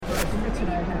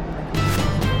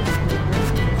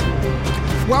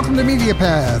Welcome to Media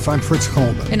Path. I'm Fritz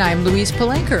Coleman. And I'm Louise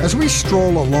Palanker. As we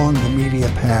stroll along the Media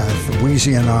Path,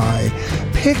 Weezy and I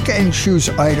pick and choose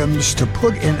items to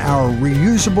put in our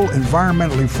reusable,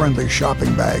 environmentally friendly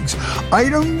shopping bags.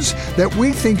 Items that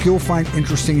we think you'll find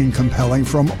interesting and compelling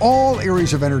from all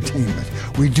areas of entertainment.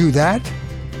 We do that,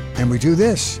 and we do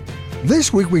this.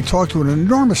 This week, we talked to an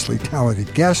enormously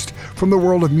talented guest from the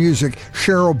world of music,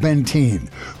 Cheryl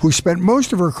Benteen, who spent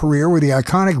most of her career with the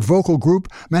iconic vocal group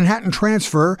Manhattan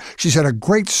Transfer. She's had a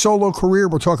great solo career.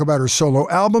 We'll talk about her solo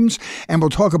albums, and we'll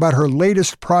talk about her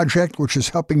latest project, which is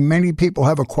helping many people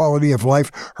have a quality of life,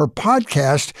 her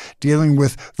podcast, dealing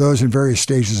with those in various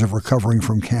stages of recovering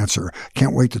from cancer.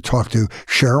 Can't wait to talk to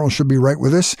Cheryl. She'll be right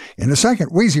with us in a second.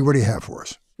 Weezy, what do you have for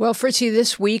us? Well, Fritzy,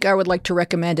 this week I would like to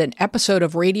recommend an episode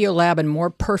of Radiolab and More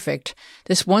Perfect.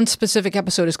 This one specific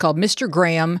episode is called Mr.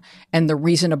 Graham and the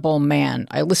Reasonable Man.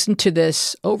 I listened to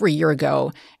this over a year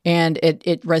ago, and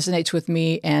it resonates with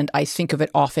me, and I think of it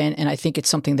often, and I think it's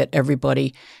something that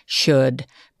everybody should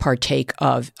partake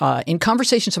of. In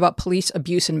conversations about police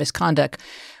abuse and misconduct,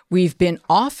 we've been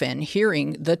often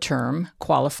hearing the term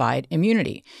qualified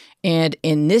immunity. And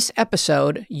in this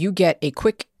episode, you get a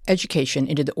quick education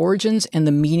into the origins and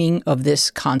the meaning of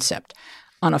this concept.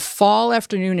 On a fall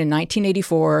afternoon in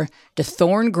 1984,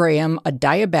 DeThorne Graham, a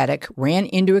diabetic, ran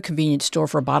into a convenience store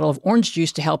for a bottle of orange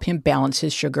juice to help him balance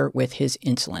his sugar with his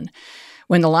insulin.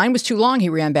 When the line was too long, he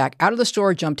ran back out of the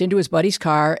store, jumped into his buddy's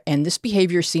car, and this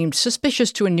behavior seemed suspicious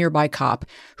to a nearby cop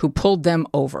who pulled them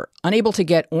over. Unable to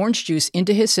get orange juice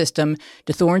into his system,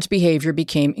 DeThorne's behavior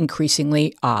became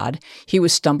increasingly odd. He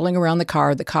was stumbling around the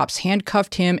car. The cops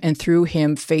handcuffed him and threw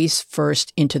him face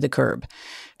first into the curb.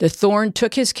 DeThorne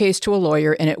took his case to a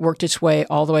lawyer, and it worked its way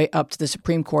all the way up to the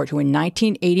Supreme Court, who in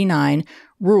 1989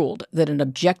 ruled that an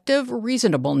objective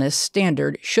reasonableness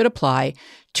standard should apply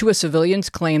to a civilian's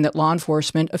claim that law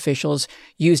enforcement officials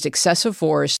used excessive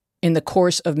force in the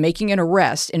course of making an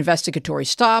arrest, investigatory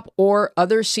stop, or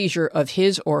other seizure of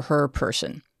his or her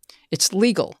person. It's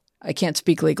legal. I can't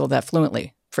speak legal that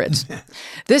fluently, Fritz.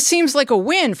 This seems like a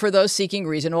win for those seeking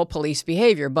reasonable police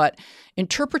behavior, but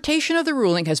interpretation of the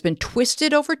ruling has been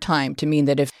twisted over time to mean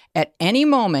that if at any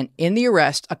moment in the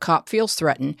arrest a cop feels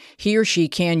threatened, he or she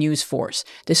can use force.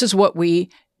 This is what we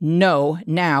know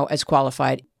now as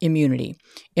qualified immunity.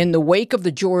 In the wake of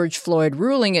the George Floyd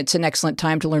ruling, it's an excellent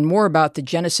time to learn more about the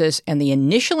genesis and the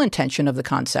initial intention of the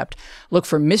concept. Look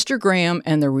for Mr. Graham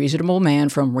and the Reasonable Man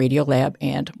from Radiolab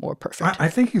and More Perfect. I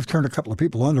think you've turned a couple of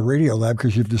people on to Radiolab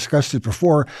because you've discussed it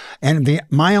before. And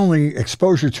my only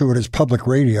exposure to it is public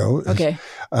radio, okay.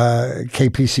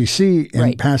 KPCC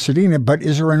in Pasadena. But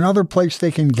is there another place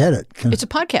they can get it? It's a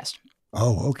podcast.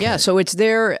 Oh, okay. Yeah, so it's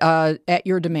there at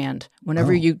your demand.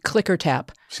 Whenever you click or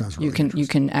tap, really you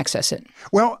can access it.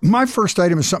 Well, my first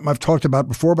item is something I've talked about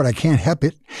before, but I can't help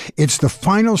it. It's the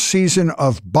final season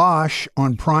of Bosch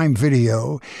on Prime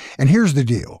Video. And here's the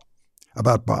deal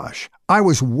about Bosch. I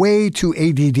was way too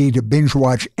ADD to binge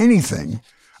watch anything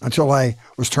until I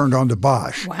was turned on to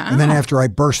Bosch. Wow. And then after I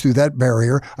burst through that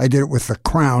barrier, I did it with The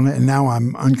Crown, and now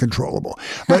I'm uncontrollable.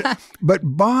 But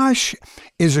Bosch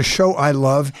is a show I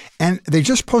love, and they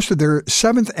just posted their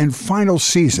 7th and final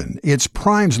season. It's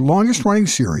Prime's longest-running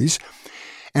series.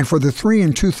 And for the 3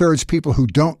 2/3 people who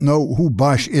don't know who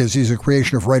Bosch is, he's a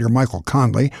creation of writer Michael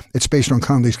Conley. It's based on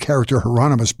Conley's character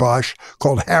Hieronymus Bosch,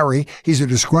 called Harry. He's a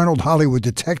disgruntled Hollywood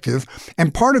detective.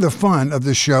 And part of the fun of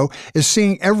the show is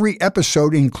seeing every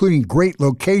episode, including great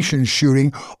location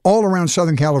shooting all around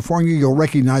Southern California. You'll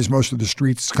recognize most of the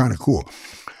streets. It's kind of cool.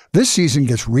 This season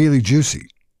gets really juicy.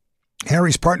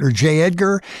 Harry's partner, J.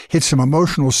 Edgar, hits some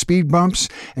emotional speed bumps,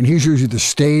 and he's usually the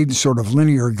staid, sort of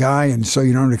linear guy, and so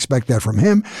you don't expect that from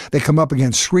him. They come up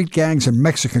against street gangs and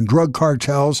Mexican drug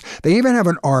cartels. They even have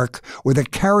an arc with a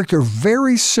character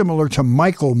very similar to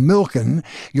Michael Milken.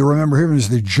 You remember him as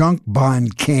the junk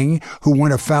bond king who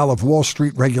went afoul of Wall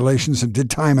Street regulations and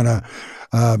did time in a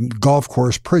golf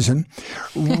course prison.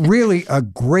 Really a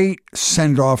great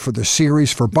send-off for the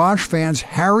series. For Bosch fans,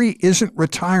 Harry isn't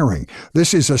retiring.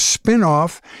 This is a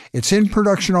spin-off. It's in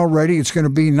production already. It's going to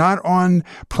be not on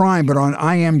Prime, but on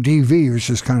IMDb, which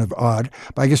is kind of odd.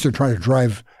 But I guess they're trying to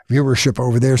drive viewership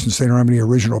over there since they don't have any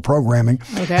original programming.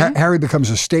 Okay. Harry becomes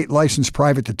a state-licensed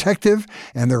private detective,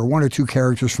 and there are 1 or 2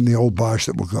 characters from the old Bosch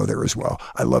that will go there as well.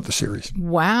 I love the series.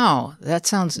 Wow, that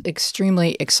sounds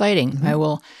extremely exciting. Mm-hmm.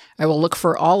 I will look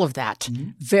for all of that.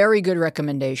 Mm-hmm. Very good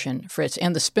recommendation, Fritz.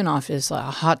 And the spinoff is a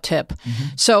hot tip. Mm-hmm.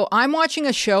 So I'm watching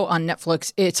a show on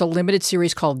Netflix. It's a limited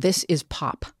series called This Is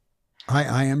Pop.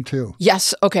 I am too.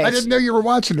 Yes. Okay. I didn't know you were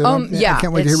watching it. Yeah. I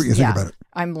can't wait to hear what you think about it.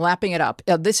 I'm lapping it up.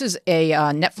 This is a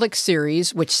Netflix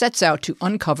series which sets out to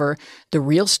uncover the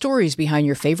real stories behind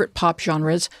your favorite pop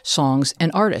genres, songs,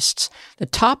 and artists. The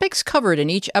topics covered in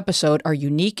each episode are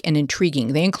unique and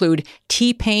intriguing. They include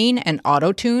T-Pain and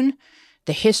auto-tune,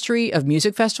 the history of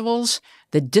music festivals,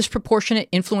 the disproportionate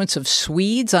influence of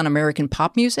Swedes on American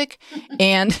pop music,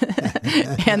 and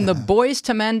the Boyz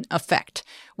II Men effect,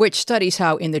 which studies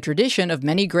how, in the tradition of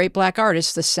many great black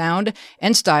artists, the sound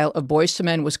and style of Boyz II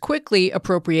Men was quickly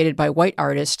appropriated by white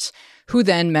artists who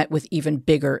then met with even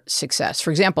bigger success.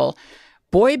 For example,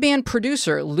 boy band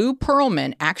producer Lou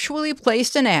Pearlman actually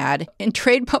placed an ad in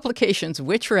trade publications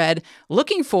which read,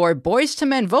 "Looking for Boyz II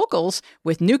Men vocals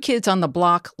with New Kids on the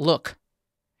Block look."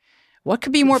 What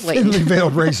could be more blatant? Thinly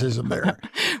veiled racism there.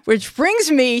 Which brings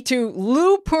me to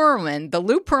Lou Pearlman, the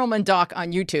Lou Pearlman doc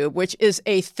on YouTube, which is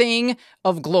a thing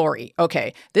of glory.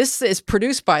 Okay, this is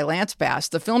produced by Lance Bass.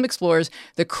 The film explores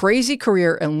the crazy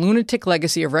career and lunatic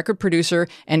legacy of record producer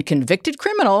and convicted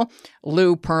criminal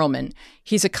Lou Pearlman.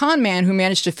 He's a con man who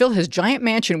managed to fill his giant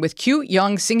mansion with cute,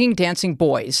 young, singing, dancing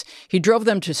boys. He drove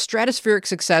them to stratospheric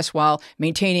success while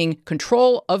maintaining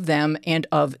control of them and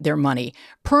of their money.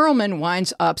 Pearlman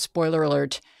winds up, spoiler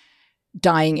alert,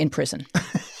 dying in prison.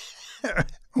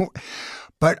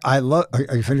 But I love.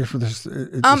 Are you finished with this?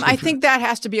 I think that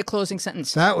has to be a closing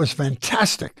sentence. That was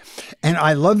fantastic. And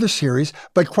I love the series,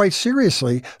 but quite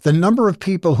seriously, the number of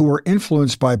people who were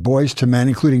influenced by Boyz II Men,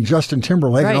 including Justin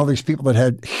Timberlake and all these people that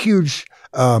had huge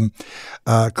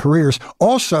careers.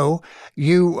 Also,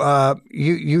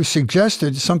 you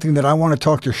suggested something that I want to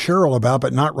talk to Cheryl about,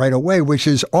 but not right away, which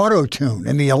is auto-tune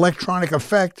and the electronic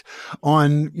effect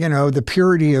on, the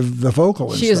purity of the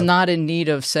vocal. She is not in need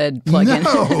of said plug-in.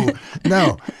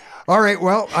 No. All right.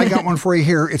 Well, I got one for you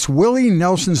here. It's Willie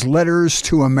Nelson's Letters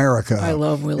to America. I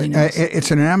love Willie Nelson.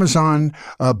 It's an Amazon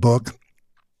book.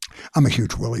 I'm a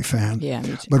huge Willie fan. Yeah,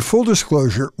 me too. But full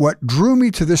disclosure, what drew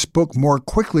me to this book more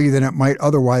quickly than it might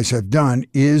otherwise have done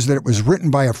is that it was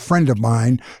written by a friend of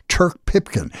mine, Turk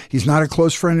Pipkin. He's not a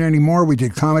close friend anymore. We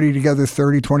did comedy together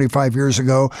 25 years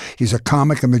ago. He's a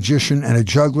comic, a magician, and a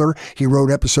juggler. He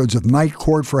wrote episodes of Night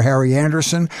Court for Harry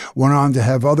Anderson, went on to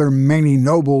have other many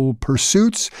noble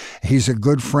pursuits. He's a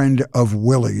good friend of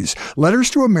Willie's. Letters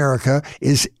to America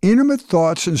is intimate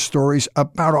thoughts and stories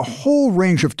about a whole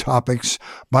range of topics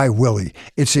by Willie.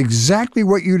 It's exactly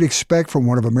what you'd expect from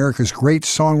one of America's great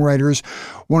songwriters,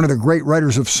 one of the great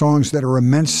writers of songs that are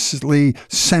immensely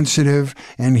sensitive,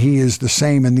 and he is the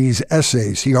same in these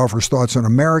essays. He offers thoughts on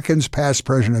Americans, past,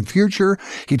 present, and future.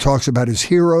 He talks about his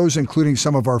heroes, including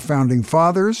some of our founding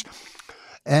fathers.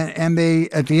 And they,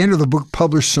 at the end of the book,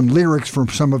 published some lyrics from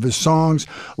some of his songs,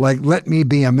 like Let Me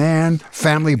Be a Man,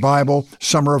 Family Bible,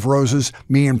 Summer of Roses,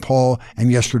 Me and Paul,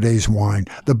 and Yesterday's Wine.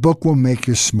 The book will make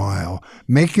you smile,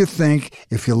 make you think.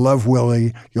 If you love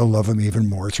Willie, you'll love him even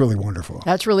more. It's really wonderful.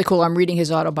 That's really cool. I'm reading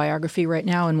his autobiography right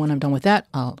now, and when I'm done with that,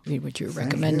 I'll read what you're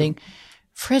recommending.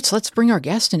 Fritz, let's bring our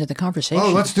guest into the conversation. Oh,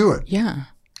 let's do it. Yeah.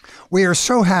 We are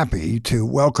so happy to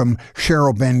welcome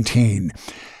Cheryl Benteen.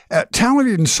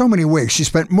 Talented in so many ways. She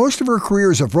spent most of her career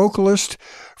as a vocalist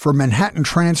for Manhattan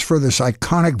Transfer, this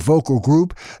iconic vocal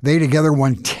group. They together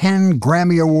won 10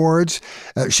 Grammy Awards.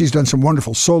 She's done some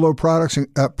wonderful solo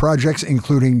projects,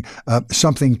 including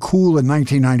Something Cool in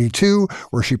 1992,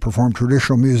 where she performed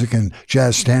traditional music and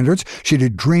jazz standards. She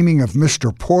did Dreaming of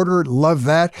Mr. Porter. Love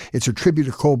that. It's a tribute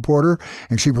to Cole Porter,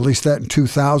 and she released that in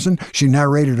 2000. She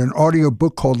narrated an audio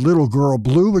book called Little Girl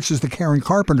Blue, which is the Karen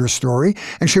Carpenter story,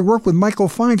 and she worked with Michael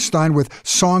Feinstein with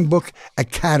Songbook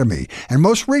Academy. And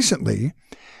most recently,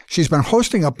 she's been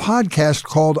hosting a podcast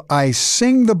called I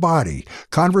Sing the Body,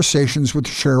 Conversations with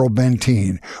Cheryl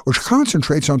Benteen, which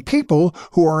concentrates on people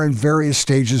who are in various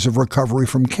stages of recovery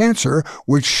from cancer,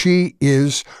 which she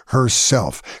is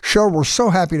herself. Cheryl, we're so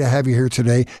happy to have you here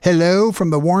today. Hello from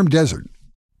the warm desert.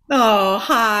 Oh,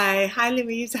 hi. Hi,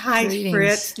 Louise. Hi, Greetings.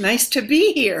 Fritz. Nice to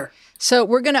be here. So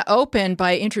we're going to open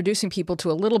by introducing people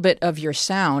to a little bit of your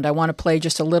sound. I want to play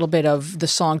just a little bit of the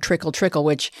song Trickle Trickle,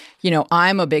 which,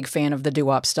 I'm a big fan of the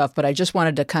doo-wop stuff, but I just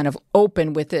wanted to kind of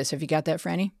open with this. Have you got that,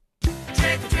 Franny?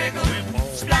 Trickle, trickle,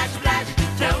 splash,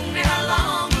 splash, tell me how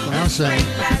long will this rain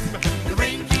last? The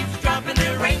rain keeps dropping,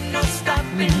 there ain't no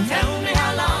stopping. Tell me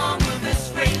how long will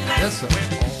this rain last?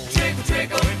 Trickle,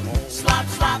 trickle, slop,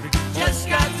 slop, just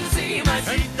got to see my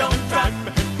feet don't drop.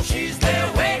 She's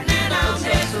there waiting and I'm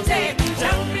hesitating.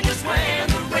 Tell me just when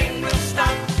the rain will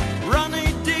stop.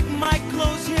 Ronnie, dig my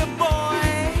clothes here,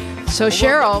 boy. So,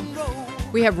 Cheryl,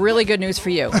 we have really good news for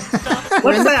you.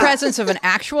 We're in the presence of an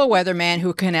actual weatherman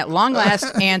who can at long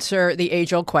last answer the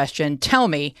age-old question, tell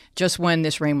me just when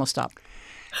this rain will stop.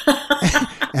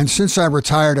 And since I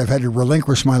retired, I've had to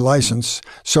relinquish my license.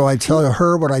 So I tell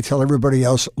her what I tell everybody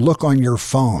else, look on your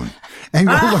phone. And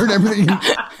you'll learn everything.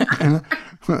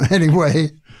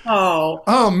 Anyway.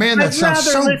 Oh man, that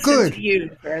sounds so good. To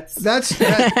you, Fritz. That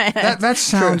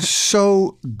sounds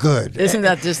so good. Isn't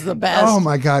that just the best? Oh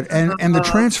my God. And the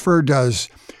transfer does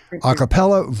a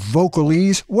cappella,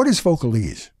 vocalese. What is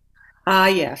vocalese?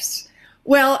 Yes.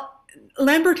 Well,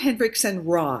 Lambert, Hendricks, and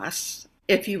Ross,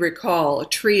 if you recall, a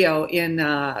trio in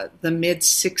the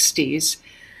mid-'60s,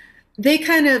 they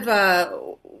kind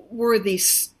of were the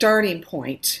starting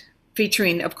point,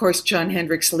 featuring, of course, Jon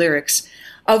Hendricks lyrics,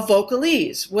 of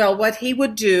vocalese. Well, what he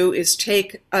would do is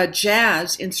take a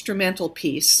jazz instrumental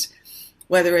piece,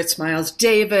 whether it's Miles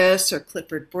Davis or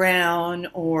Clifford Brown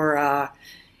or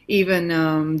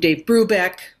even Dave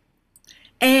Brubeck,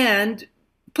 and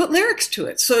put lyrics to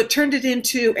it. So it turned it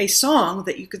into a song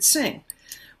that you could sing,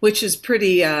 which is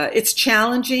pretty, it's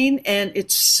challenging and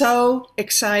it's so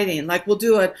exciting. Like we'll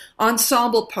do an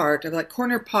ensemble part of like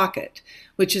Corner Pocket,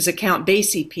 which is a Count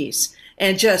Basie piece,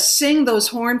 and just sing those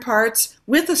horn parts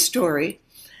with a story.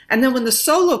 And then when the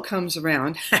solo comes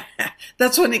around,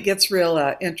 that's when it gets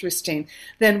real interesting.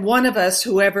 Then one of us,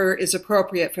 whoever is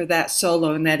appropriate for that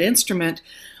solo and that instrument,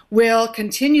 will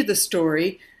continue the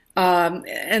story.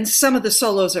 And some of the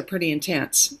solos are pretty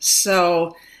intense.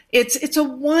 So it's a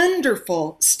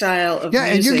wonderful style of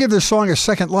music. And you give this song a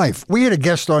second life. We had a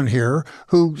guest on here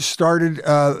who started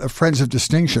Friends of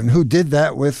Distinction, who did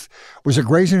that with, was it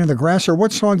Grazing in the Grass, or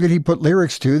what song did he put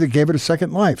lyrics to that gave it a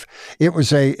second life? It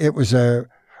was a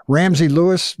Ramsey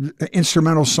Lewis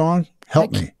instrumental song.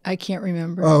 Help me. I can't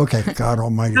remember. Oh, okay. God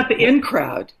almighty. Not the In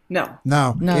Crowd. No.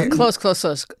 Close. But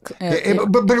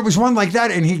it was one like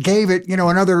that, and he gave it,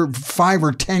 another 5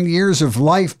 or 10 years of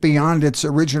life beyond its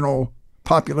original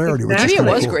popularity. Exactly. Maybe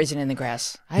it was cool. Grazing in the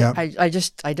Grass. Yeah.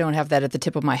 I don't have that at the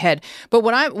tip of my head. But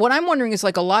what I'm wondering is,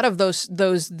 like, a lot of those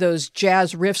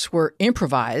jazz riffs were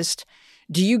improvised.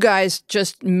 Do you guys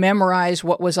just memorize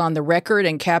what was on the record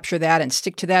and capture that and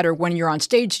stick to that, or when you're on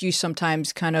stage, do you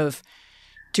sometimes kind of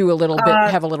do a little bit,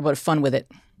 have a little bit of fun with it?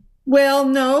 Well,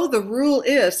 no, the rule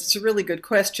is, it's a really good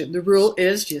question. The rule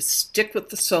is you stick with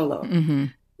the solo,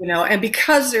 and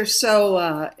because they're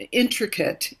so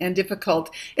intricate and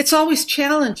difficult, it's always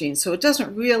challenging. So it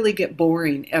doesn't really get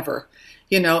boring ever,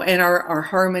 and our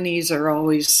harmonies are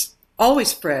always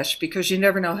fresh because you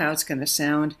never know how it's going to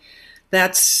sound.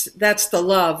 That's the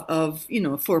love of, a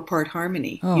 4-part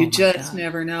harmony. You just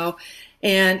never know.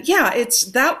 And yeah,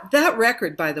 it's that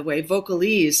record, by the way,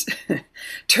 Vocalese,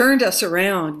 turned us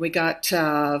around. We got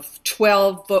 12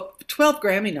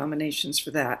 Grammy nominations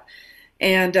for that.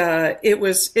 And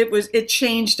it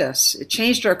changed us. It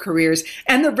changed our careers.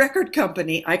 And the record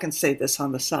company, I can say this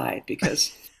on the side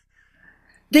because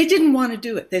they didn't want to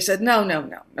do it. They said, no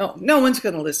one's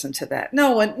going to listen to that.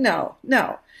 No.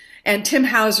 And Tim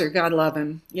Hauser, God love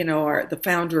him, the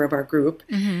founder of our group,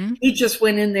 he just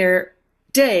went in there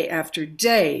day after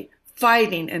day,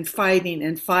 fighting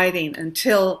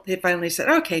until they finally said,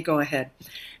 okay, go ahead.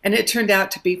 And it turned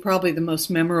out to be probably the most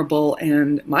memorable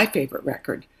and my favorite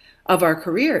record of our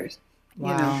careers.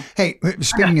 Wow. Hey,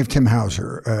 speaking of Tim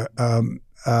Hauser,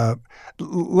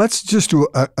 let's just do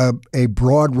a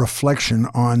broad reflection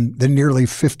on the nearly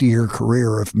 50-year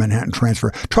career of Manhattan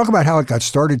Transfer. Talk about how it got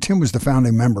started. Tim was the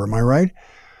founding member, am I right?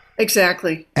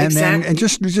 Exactly. And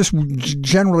just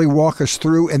generally walk us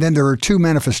through. And then there are 2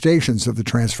 manifestations of the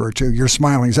transfer too. You're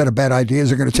smiling. Is that a bad idea?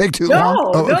 Is it going to take too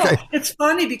long? No. Okay. It's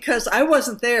funny because I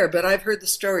wasn't there, but I've heard the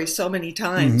story so many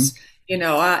times.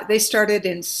 They started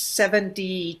in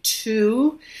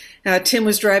 1972. Tim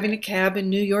was driving a cab in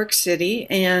New York City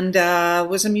and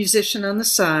was a musician on the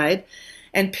side,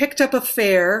 and picked up a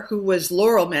fare who was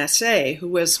Laurel Massey, who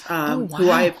was who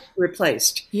I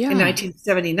replaced in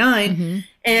 1979.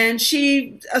 And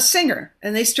she, a singer,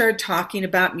 and they started talking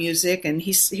about music, and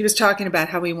he was talking about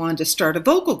how he wanted to start a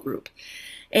vocal group.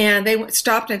 And they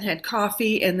stopped and had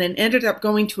coffee, and then ended up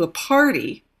going to a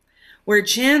party where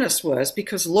Janis was,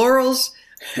 because Laurel's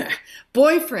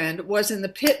boyfriend was in the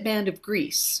pit band of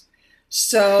Grease.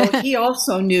 So he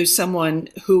also knew someone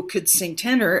who could sing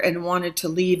tenor and wanted to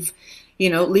leave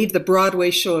the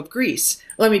Broadway show of Grease.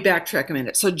 Let me backtrack a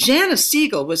minute. So Janis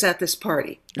Siegel was at this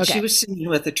party. Okay. She was singing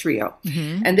with a trio.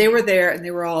 And they were there, and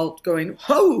they were all going,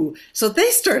 ho! So they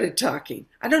started talking.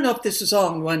 I don't know if this was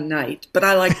all in one night, but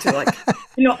I like to,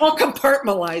 all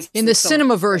compartmentalize. In the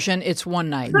cinema version, it's one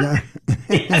night.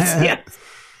 Yes.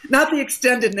 Not the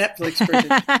extended Netflix version.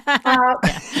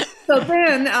 So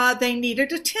then they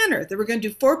needed a tenor. They were going to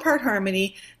do 4-part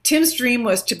harmony. Tim's dream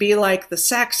was to be like the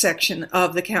sax section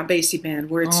of the Count Basie band,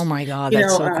 where it's, oh my God,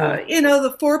 that's so cool.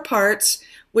 the 4 parts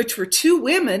which were 2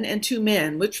 women and 2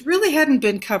 men, which really hadn't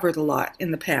been covered a lot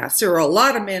in the past. There were a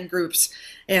lot of men groups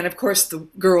and, of course, the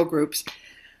girl groups.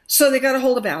 So they got a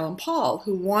hold of Alan Paul,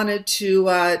 who wanted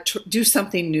to do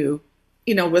something new,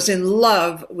 was in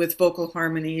love with vocal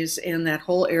harmonies and that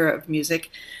whole era of music.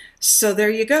 So there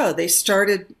you go. They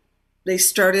started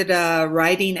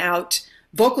writing out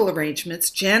vocal arrangements.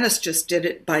 Janice just did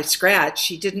it by scratch.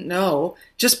 She didn't know,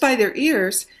 just by their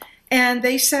ears. And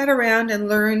they sat around and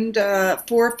learned 4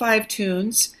 or 5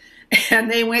 tunes.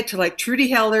 And they went to like Trudy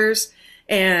Heller's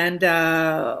and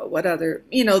what other,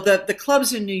 the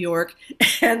clubs in New York.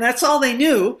 And that's all they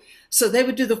knew. So they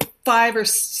would do the 5 or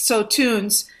so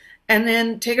tunes and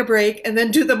then take a break and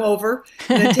then do them over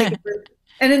and then take a break.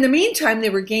 And in the meantime, they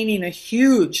were gaining a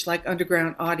huge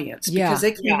underground audience because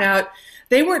they came out.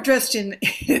 They weren't dressed in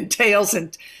tails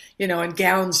and and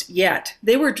gowns yet.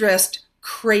 They were dressed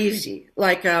crazy.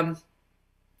 Like I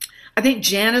think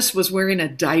Janice was wearing a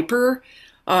diaper.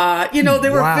 They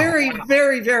were very,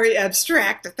 very, very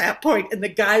abstract at that point. And the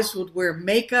guys would wear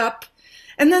makeup.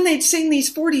 And then they'd sing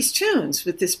these 40s tunes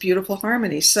with this beautiful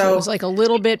harmony. So it was like a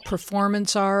little bit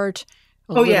performance art,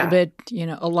 a little bit,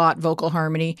 a lot vocal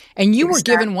harmony. And you were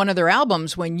given one of their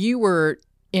albums when you were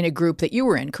in a group that you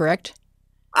were in, correct?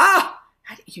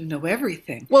 You know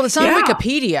everything. Well, it's on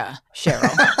Wikipedia, Cheryl.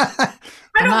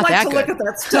 I don't like to look at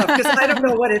that stuff because I don't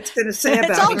know what it's going to say about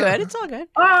it. It's all good. It's all good.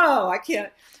 Oh, I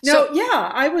can't. No,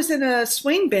 I was in a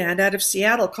swing band out of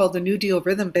Seattle called the New Deal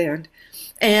Rhythm Band.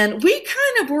 And we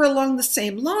kind of were along the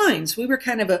same lines. We were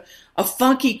kind of a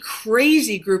funky,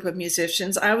 crazy group of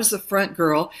musicians. I was the front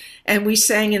girl, and we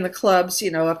sang in the clubs,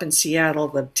 up in Seattle,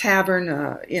 the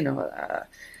Tavern,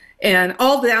 and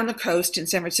all down the coast in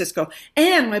San Francisco.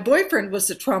 And my boyfriend was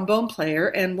the trombone player,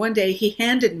 and one day he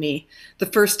handed me the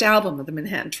first album of the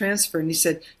Manhattan Transfer, and he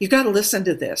said, "You got to listen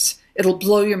to this. It'll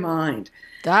blow your mind."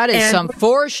 That is some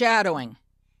foreshadowing.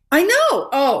 I know.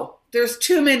 Oh, there's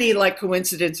too many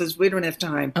coincidences. We don't have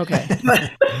time. Okay. But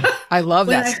I love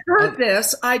that. When I heard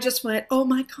this, I just went, "Oh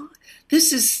my God,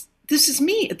 this is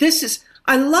me.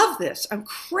 I love this. I'm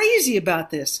crazy about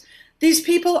this. These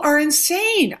people are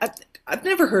insane." I've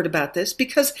never heard about this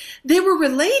because they were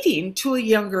relating to a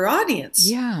younger audience.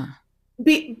 Yeah.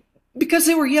 Because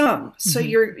they were young. So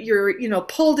you're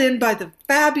pulled in by the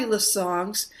fabulous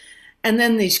songs. And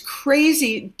then these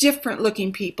crazy,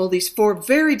 different-looking people, these 4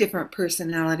 very different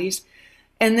personalities,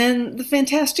 and then the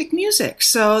fantastic music.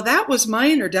 So that was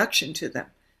my introduction to them.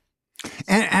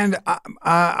 And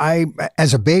I,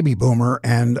 as a baby boomer,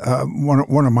 and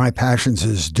one of my passions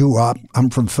is doo-wop.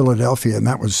 I'm from Philadelphia, and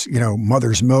that was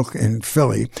Mother's Milk in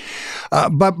Philly.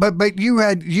 But you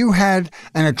had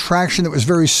an attraction that was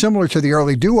very similar to the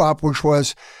early doo-wop, which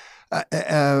was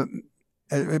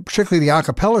particularly the a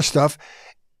cappella stuff.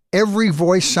 Every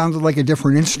voice sounded like a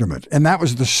different instrument. And that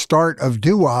was the start of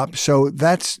doo-wop. So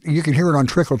you can hear it on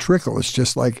Trickle Trickle. It's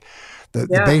just like the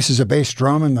bass is a bass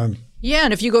drum and the... Yeah,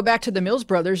 and if you go back to the Mills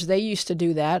Brothers, they used to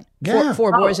do that. Yeah.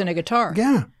 Four boys and a guitar.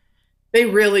 Yeah. They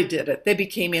really did it. They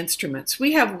became instruments.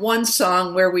 We have one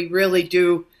song where we really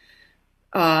do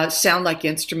sound like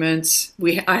instruments.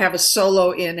 I have a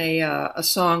solo in a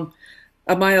song,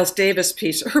 a Miles Davis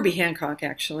piece, Herbie Hancock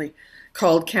actually,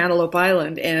 called Cantaloupe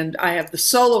Island, and I have the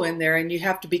solo in there, and you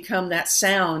have to become that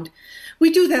sound. We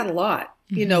do that a lot,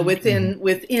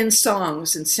 within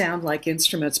songs and sound like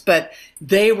instruments. But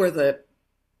they were the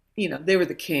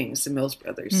kings, the Mills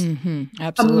Brothers. Mm-hmm.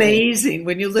 Absolutely. Amazing.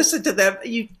 When you listen to them,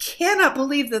 you cannot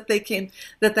believe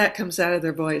that comes out of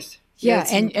their voice. Yeah,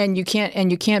 and you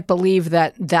can't believe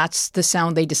that that's the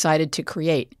sound they decided to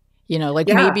create.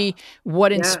 Maybe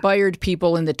what inspired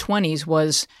people in the 20s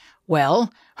was,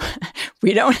 well,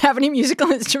 we don't have any musical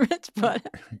instruments, but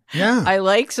I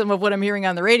like some of what I'm hearing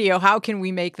on the radio. How can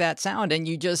we make that sound? And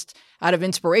you just, out of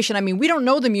inspiration, I mean, we don't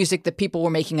know the music that people were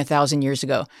making 1,000 years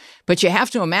ago, but you have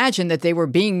to imagine that they were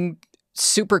being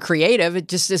super creative. It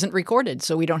just isn't recorded,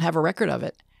 so we don't have a record of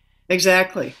it.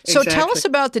 Exactly. So tell us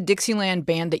about the Dixieland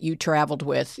band that you traveled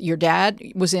with. Your dad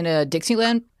was in a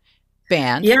Dixieland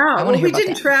band. Yeah, we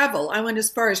didn't travel. I went as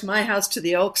far as my house to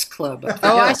the Elks Club.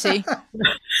 Oh, I see.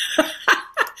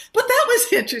 But that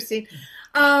was interesting.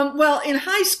 Well, in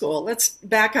high school, let's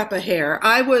back up a hair.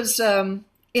 I was in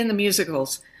the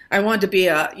musicals. I wanted to be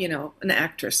an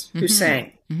actress who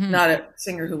sang, not a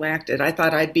singer who acted. I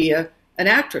thought I'd be an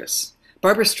actress.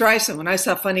 Barbra Streisand, when I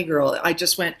saw Funny Girl, I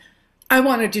just went, I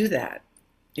want to do that.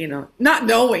 Not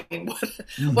knowing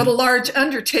what a large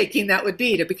undertaking that would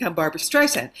be to become Barbra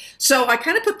Streisand. So I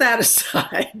kind of put that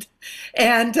aside.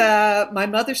 And my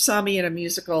mother saw me in a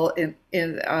musical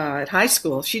at high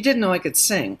school. She didn't know I could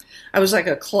sing. I was like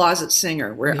a closet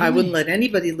singer where I wouldn't let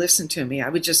anybody listen to me. I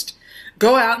would just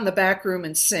go out in the back room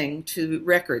and sing to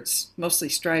records, mostly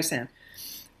Streisand.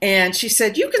 And she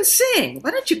said, "You can sing. Why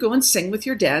don't you go and sing with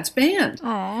your dad's band?"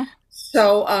 Aw.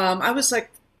 So I was like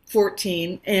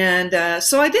 14, and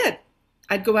so I did.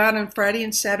 I'd go out on Friday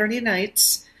and Saturday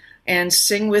nights and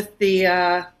sing with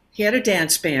the, he had a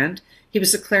dance band. He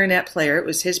was a clarinet player. It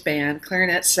was his band,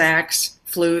 clarinet, sax,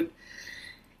 flute.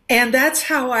 And that's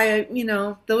how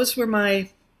those were my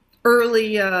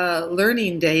early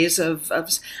learning days of,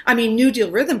 New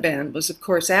Deal Rhythm Band was, of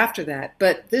course, after that.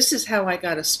 But this is how I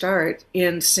got a start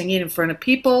in singing in front of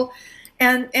people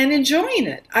and enjoying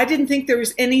it. I didn't think there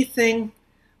was anything,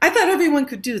 I thought everyone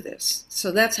could do this.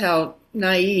 So that's how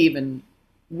naive and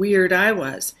weird I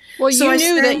was. Well, So you I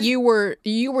knew sang- that you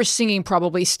were singing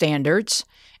probably standards.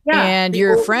 Yeah, And the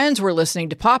your old- friends were listening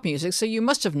to pop music, so you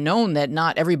must have known that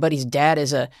not everybody's dad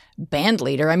is a band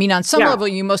leader. I mean, on some Yeah. level,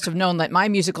 you must have known that my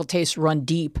musical tastes run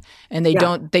deep, and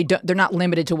they're not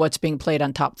limited to what's being played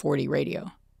on top 40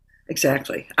 radio.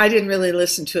 Exactly. I didn't really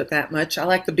listen to it that much. I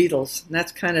like the Beatles, and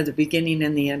that's kind of the beginning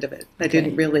and the end of it. I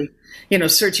didn't really,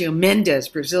 Sergio Mendes,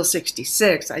 Brazil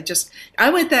 66. I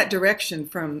went that direction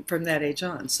from that age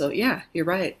on. So yeah, you're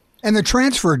right. And the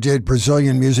Transfer did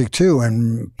Brazilian music too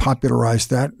and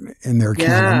popularized that in their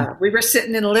canon. Yeah, we were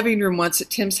sitting in a living room once at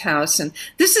Tim's house, and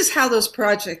this is how those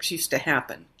projects used to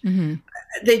happen. Mm-hmm.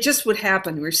 They just would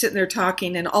happen. We were sitting there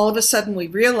talking, and all of a sudden we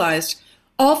realized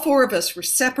all four of us were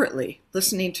separately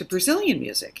listening to Brazilian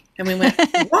music. And we went,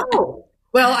 whoa,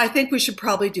 well, I think we should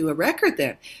probably do a record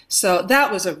then. So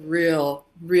that was a real,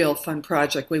 real fun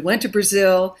project. We went to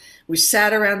Brazil. We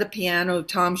sat around the piano,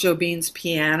 Tom Jobim's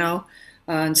piano,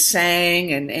 and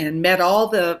sang and met all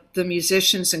the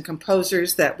musicians and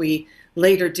composers that we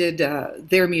later did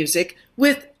their music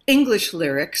with English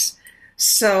lyrics.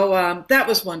 So that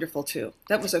was wonderful too.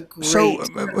 That was a great.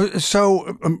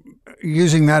 So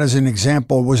using that as an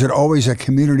example, was it always a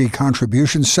community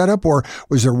contribution setup, or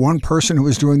was there one person who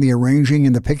was doing the arranging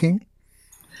and the picking?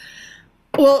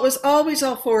 Well, it was always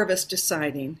all four of us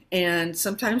deciding, and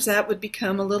sometimes that would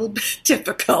become a little bit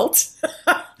difficult.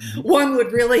 One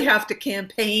would really have to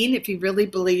campaign if he really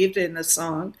believed in a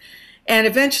song. And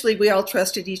eventually we all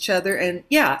trusted each other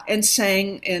and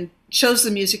sang and chose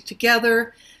the music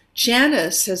together.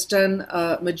 Janice has done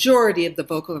a majority of the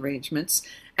vocal arrangements.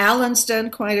 Alan's done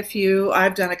quite a few.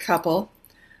 I've done a couple.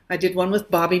 I did one with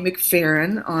Bobby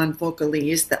McFerrin on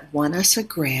Vocalese that won us a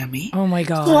Grammy. Oh my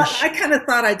So gosh! I kind of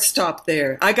thought I'd stop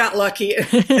there. I got lucky.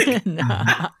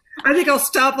 Nah. I think I'll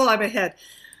stop while I'm ahead.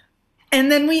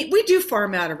 And then we do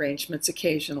farm out arrangements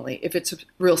occasionally if it's a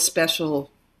real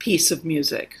special piece of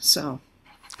music. So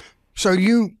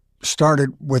you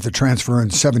started with the Transfer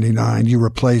in '79. You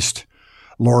replaced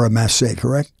Laura Massey,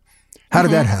 correct? How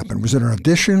did that happen? Was it an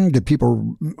audition? Did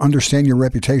people understand your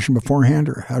reputation beforehand,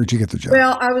 or how did you get the job?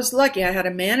 Well, I was lucky. I had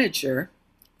a manager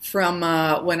from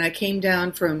when I came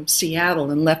down from Seattle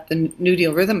and left the New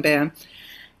Deal Rhythm Band,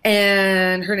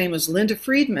 and her name was Linda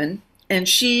Friedman, and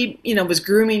she, was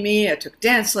grooming me. I took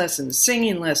dance lessons,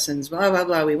 singing lessons, blah, blah,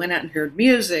 blah. We went out and heard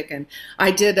music, and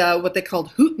I did what they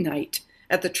called Hoot Night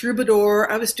at the Troubadour.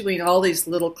 I was doing all these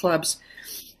little clubs,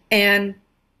 and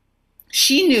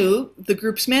she knew the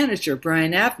group's manager,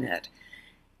 Brian Avnet,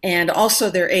 and also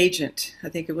their agent. I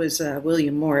think it was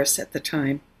William Morris at the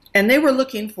time. And they were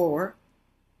looking for,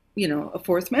 a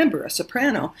fourth member, a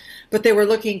soprano, but they were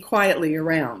looking quietly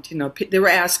around. They were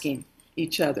asking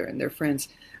each other and their friends,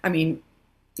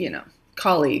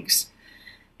 colleagues.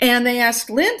 And they asked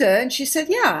Linda, and she said,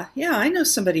 yeah, I know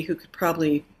somebody who could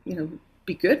probably,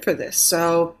 be good for this.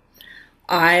 So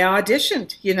I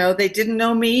auditioned. They didn't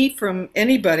know me from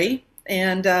anybody.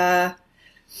 And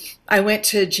I went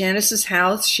to Janice's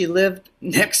house. She lived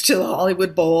next to the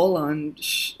Hollywood Bowl on,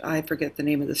 I forget the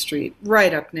name of the street,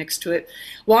 right up next to it.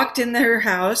 Walked in their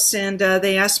house, and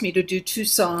they asked me to do 2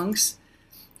 songs,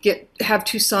 have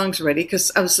 2 songs ready,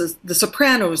 because I was the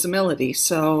soprano was the melody,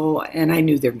 and I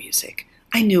knew their music.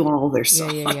 I knew all their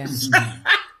songs. Yeah.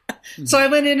 So I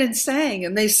went in and sang,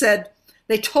 and they said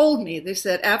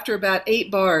after about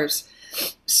 8 bars,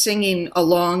 singing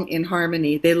along in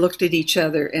harmony, they looked at each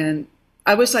other, and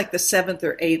I was like the 7th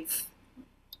or 8th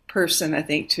person, I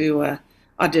think, to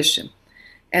audition.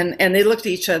 And they looked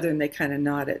at each other and they kind of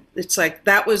nodded. It's like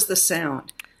that was the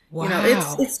sound. Wow.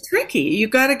 It's tricky. You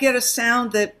got to get a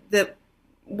sound that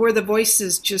where the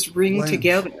voices just ring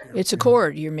together. It's a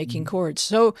chord. You're making chords.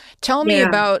 So tell me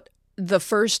about the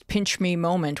first Pinch Me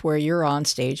moment where you're on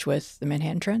stage with the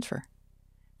Manhattan Transfer.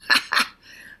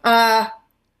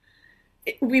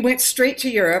 We went straight to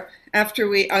Europe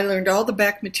after I learned all the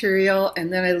back material,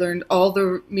 and then I learned all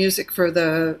the music for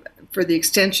for the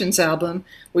Extensions album.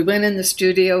 We went in the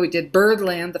studio. We did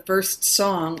Birdland, the first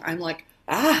song. I'm like,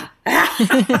 it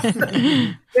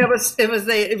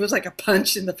was like a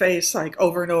punch in the face, like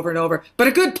over and over and over, but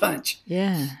a good punch.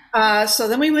 Yeah. So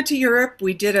then we went to Europe.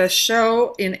 We did a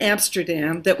show in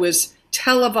Amsterdam that was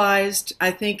televised,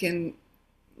 I think, in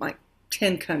like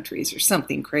 10 countries or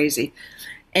something crazy.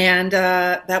 And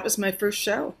that was my first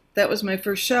show.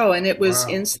 And it was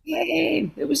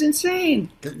insane. It was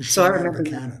insane. So I remember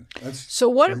that. So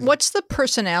what's the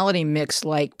personality mix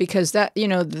like? Because that,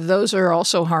 those are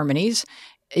also harmonies.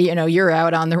 You're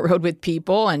out on the road with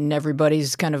people and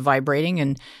everybody's kind of vibrating.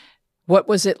 And what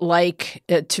was it like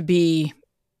to be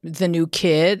the new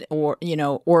kid, or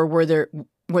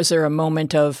was there a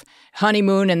moment of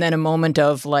honeymoon and then a moment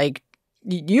of like,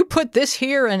 you put this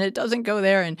here and it doesn't go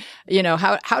there? And,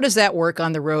 how does that work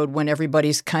on the road when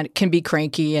everybody's can be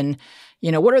cranky? And,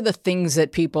 what are the things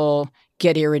that people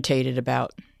get irritated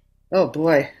about? Oh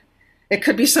boy. It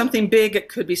could be something big. It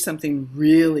could be something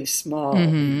really small.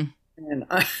 Mm-hmm. And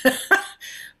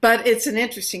but it's an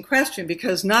interesting question,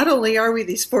 because not only are we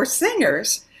these four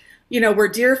singers, we're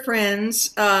dear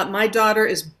friends. My daughter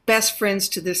is best friends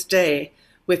to this day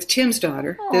with Tim's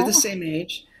daughter. Aww. They're the same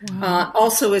age. Wow.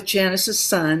 Also with Janice's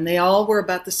son. They all were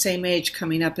about the same age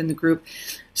coming up in the group.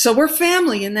 So we're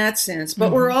family in that sense.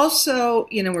 But we're also,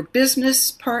 we're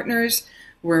business partners.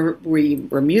 We're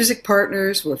music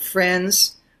partners. We're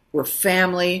friends. We're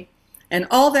family. And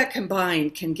all that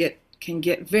combined can get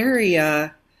very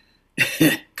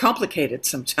complicated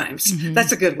sometimes. Mm-hmm.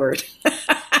 That's a good word.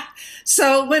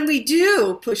 So when we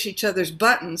do push each other's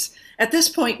buttons, at this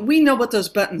point, we know what those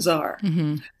buttons are.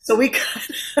 Mm-hmm. So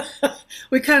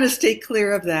we kind of stay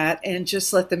clear of that and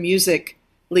just let the music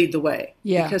lead the way.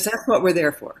 Yeah. Because that's what we're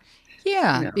there for.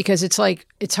 Yeah, because it's like,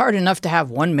 it's hard enough to have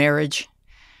one marriage,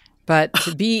 but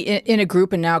to be in a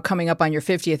group and now coming up on your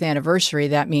 50th anniversary,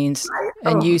 that means,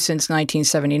 and you since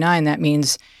 1979, that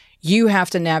means you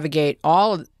have to navigate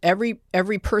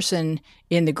every person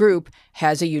in the group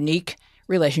has a unique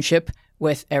relationship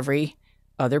with every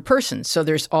other person. So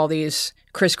there's all these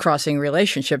crisscrossing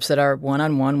relationships that are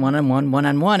one-on-one, one-on-one,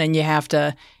 one-on-one, and you have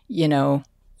to, you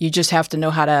just have to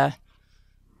know how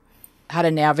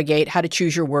to navigate, how to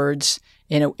choose your words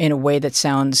in a way that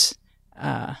sounds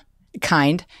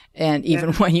kind, and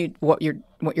even when what you're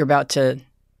about to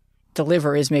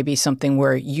deliver is maybe something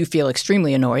where you feel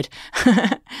extremely annoyed,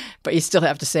 but you still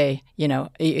have to say, you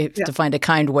have to find a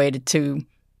kind way to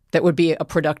that would be a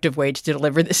productive way to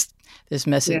deliver this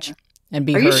message and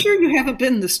be heard. Are you sure you haven't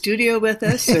been in the studio with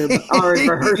us or our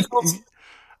rehearsals?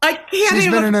 She's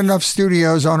been in enough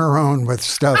studios on her own with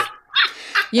stuff.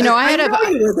 I know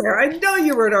you were there. I know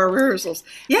you were at our rehearsals.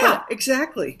 Yeah,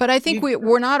 exactly. But I think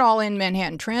we're not all in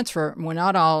Manhattan Transfer. We're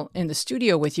not all in the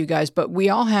studio with you guys, but we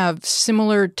all have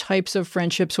similar types of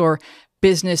friendships or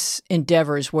business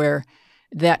endeavors where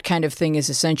that kind of thing is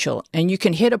essential. And you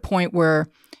can hit a point where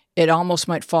it almost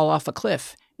might fall off a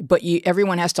cliff, but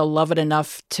everyone has to love it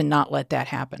enough to not let that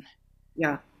happen.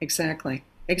 Yeah, exactly.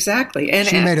 And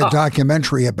she made a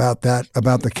documentary about that,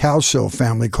 about the Cowsill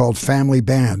family called Family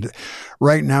Band.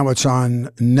 Right now it's on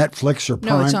Netflix or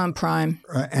Prime. No, it's on Prime.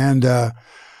 And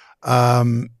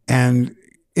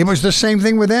it was the same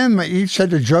thing with them. Each had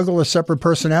to juggle a separate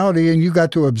personality, and you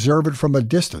got to observe it from a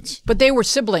distance. But they were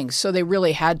siblings, so they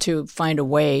really had to find a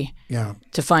way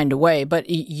to find a way. But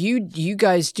you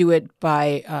guys do it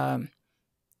by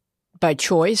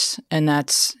choice, and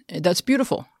that's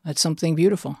beautiful. That's something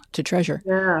beautiful to treasure.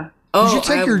 Yeah.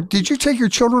 Did you take your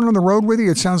children on the road with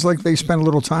you? It sounds like they spent a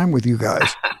little time with you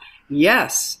guys.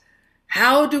 Yes.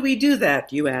 How do we do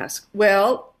that, you ask?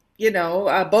 Well,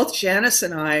 both Janice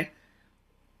and I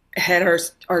had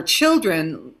our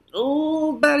children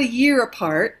about a year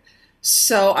apart.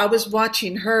 So I was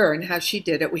watching her and how she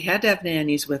did it. We had to have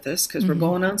nannies with us because we're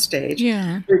going on stage.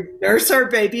 Yeah. We nurse our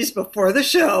babies before the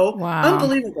show. Wow.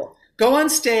 Unbelievable. Go on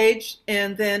stage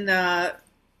and then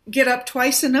get up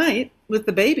twice a night with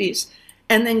the babies,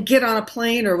 and then get on a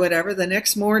plane or whatever the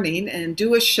next morning and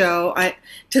do a show.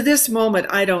 To this moment,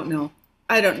 I don't know.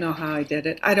 I don't know how I did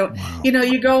it. I don't, wow.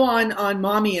 You go on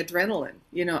mommy adrenaline,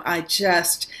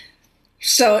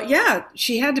 so yeah,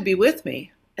 she had to be with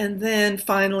me. And then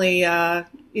finally,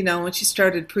 when she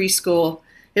started preschool,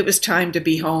 it was time to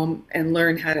be home and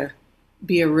learn how to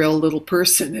be a real little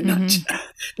person and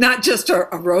not just a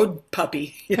road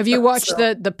puppy. Have you watched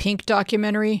the Pink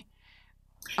documentary?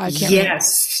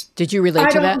 Yes. Remember. Did you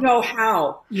relate to that? I don't know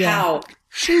how. Yeah. How.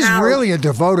 She's really a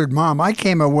devoted mom. I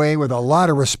came away with a lot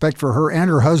of respect for her and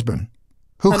her husband,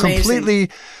 who Amazing.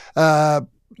 completely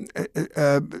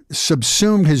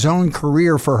subsumed his own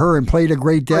career for her and played a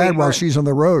great dad Great while part. she's on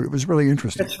the road. It was really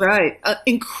interesting. That's right.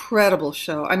 Incredible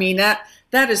show. I mean, that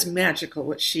is magical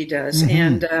what she does.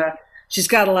 And she's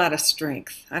got a lot of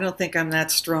strength. I don't think I'm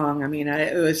that strong. I mean,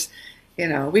 it was,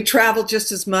 we travel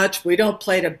just as much. We don't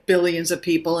play to billions of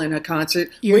people in a concert.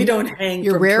 We don't hang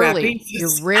from trapezes.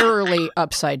 You're rarely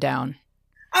upside down.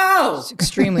 Oh, It's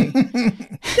extremely.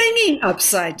 singing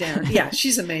upside down. Yeah,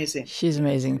 she's amazing. She's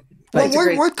amazing. Well, It's a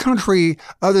great- what country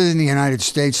other than the United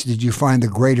States did you find the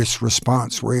greatest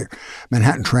response where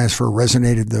Manhattan Transfer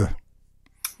resonated the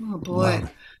Oh boy.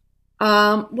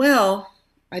 loud? Well,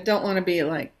 I don't want to be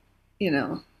like,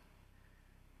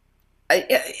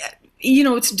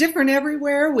 it's different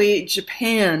everywhere.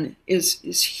 Japan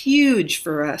is huge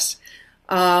for us.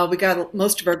 We got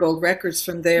most of our gold records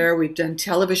from there. We've done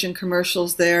television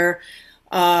commercials there.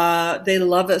 They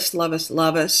love us, love us,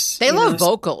 love us. They love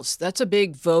vocals. That's a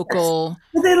big vocal.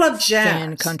 Well, they love jazz.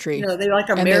 fan country. They like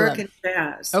And they American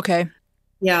jazz. Okay.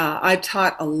 Yeah, I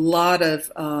taught a lot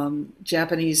of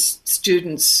Japanese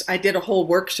students. I did a whole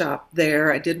workshop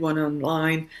there. I did one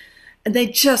online. And they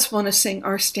just want to sing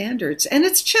our standards. And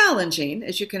it's challenging,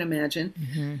 as you can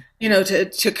imagine,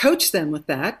 to coach them with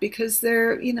that because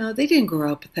they didn't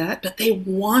grow up with that, but they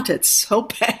want it so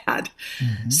bad.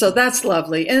 So that's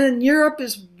lovely. And then Europe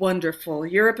is wonderful.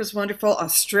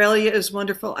 Australia is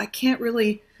wonderful. I can't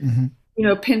really,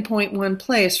 pinpoint one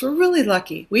place. We're really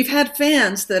lucky. We've had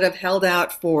fans that have held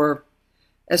out for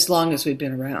as long as we've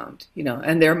been around,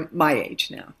 and they're my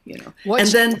age now, and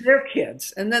then their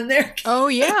kids, and then their kids. Oh,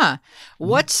 yeah.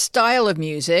 What style of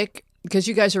music, because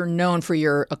you guys are known for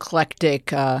your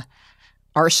eclectic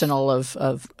arsenal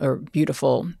of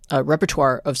beautiful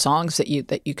repertoire of songs that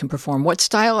you can perform. What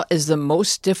style is the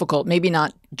most difficult, maybe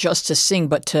not just to sing,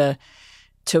 but to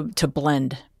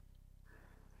blend?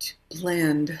 To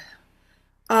blend.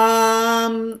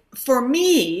 For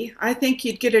me, I think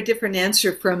you'd get a different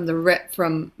answer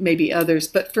from maybe others,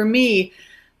 but for me,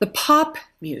 the pop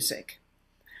music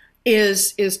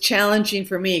is challenging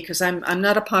for me because I'm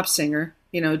not a pop singer.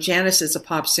 Janice is a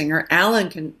pop singer. Alan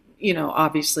can,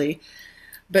 obviously,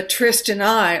 but Trist and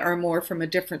I are more from a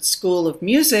different school of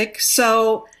music.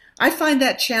 So I find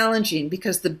that challenging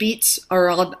because the beats are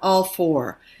on all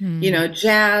four.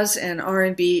 Jazz and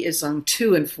R&B is on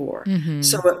 2 and 4.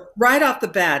 So right off the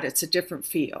bat, it's a different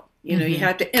feel. You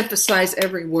have to emphasize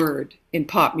every word in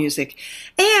pop music.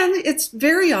 And it's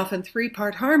very often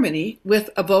 3-part harmony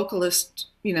with a vocalist,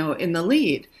 in the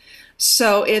lead.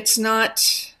 So it's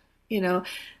not,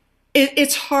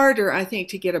 it's harder, I think,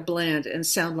 to get a blend and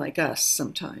sound like us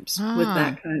sometimes with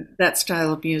that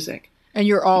style of music. And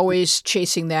you're always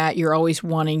chasing that. You're always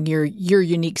wanting your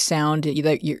unique sound,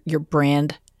 your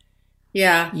brand.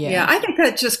 Yeah. I think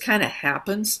that just kind of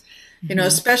happens,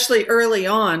 especially early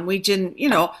on. We didn't,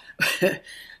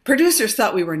 producers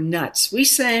thought we were nuts. We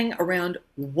sang around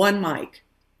one mic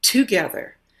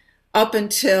together up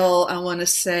until, I want to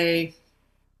say,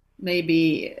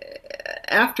 maybe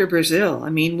after Brazil. I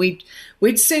mean,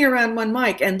 we'd sing around one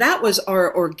mic, and that was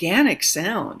our organic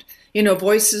sound.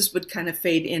 Voices would kind of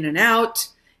fade in and out.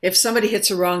 If somebody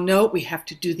hits a wrong note, we have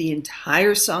to do the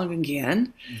entire song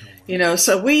again.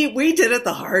 So we did it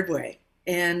the hard way.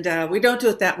 And we don't do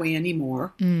it that way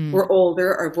anymore. We're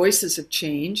older. Our voices have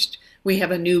changed. We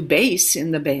have a new bass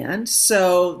in the band.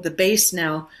 So the bass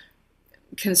now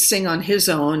can sing on his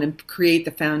own and create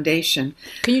the foundation.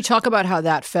 Can you talk about how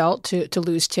that felt to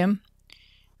lose Tim?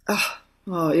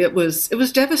 Oh, it was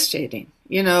devastating.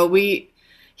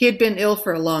 He had been ill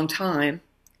for a long time,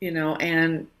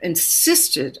 and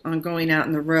insisted on going out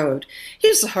on the road. He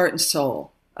was the heart and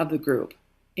soul of the group,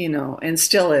 and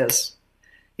still is.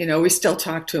 We still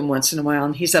talk to him once in a while,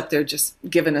 and he's up there just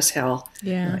giving us hell.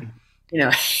 Yeah.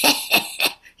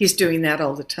 He's doing that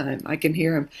all the time. I can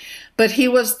hear him. But he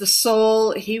was the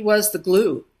soul. He was the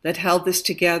glue that held this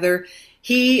together.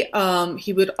 He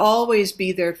would always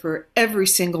be there for every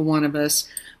single one of us,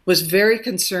 was very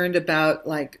concerned about,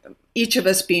 each of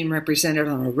us being represented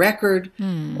on a record,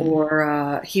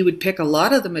 or he would pick a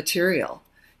lot of the material.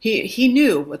 He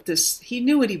knew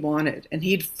what he wanted, and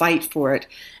he'd fight for it.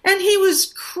 And he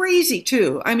was crazy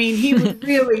too. I mean, he would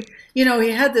really, he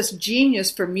had this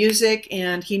genius for music,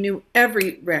 and he knew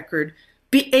every record,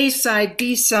 A side,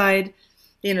 B side,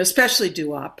 especially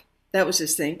doo-wop. That was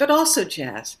his thing, but also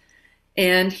jazz.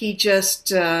 And he just,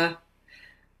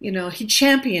 he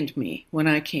championed me when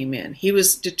I came in. He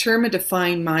was determined to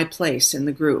find my place in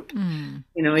the group.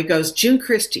 He goes, June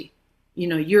Christy,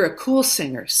 you're a cool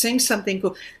singer. Sing something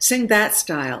cool. Sing that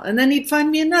style. And then he'd find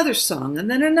me another song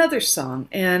and then another song.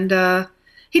 And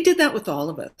he did that with all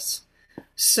of us.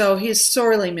 So he's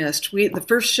sorely missed. The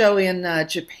first show in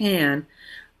Japan,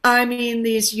 I mean,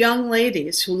 these young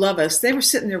ladies who love us, they were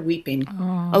sitting there weeping.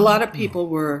 A lot of people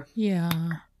were, Yeah.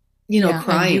 crying.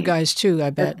 And you guys too, I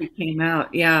as bet. we came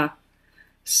out. Yeah.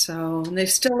 So, and they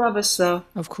still love us, though.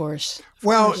 Of course.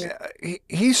 Well,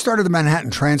 he started the Manhattan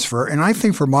Transfer, and I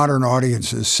think for modern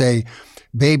audiences, say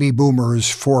baby boomers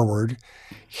forward,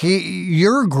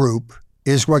 your group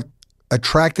is what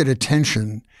attracted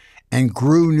attention and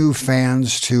grew new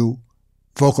fans to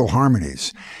vocal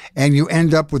harmonies. And you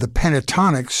end up with the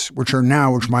Pentatonics, which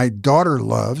my daughter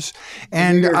loves.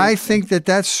 And I think that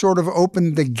that's sort of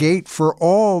opened the gate for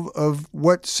all of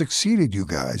what succeeded you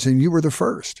guys, and you were the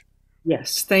first.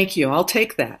 Yes, thank you. I'll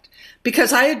take that.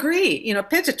 Because I agree.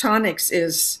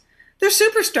 Pentatonics they're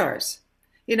superstars.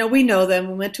 We know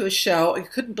them. We went to a show. I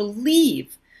couldn't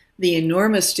believe the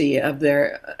enormity of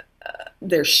their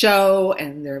show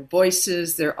and their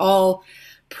voices. They're all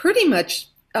pretty much,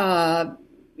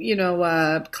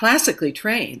 classically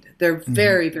trained. They're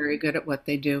very, very good at what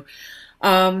they do.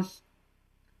 I'd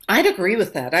agree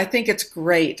with that. I think it's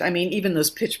great. I mean, even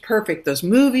those Pitch Perfect, those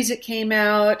movies that came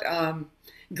out,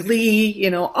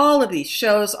 Glee, all of these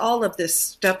shows, all of this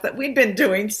stuff that we've been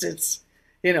doing since,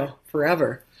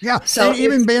 forever. Yeah, so and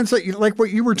even bands like what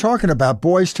you were talking about,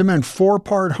 Boyz II Men,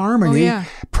 4-part harmony,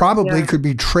 probably could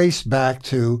be traced back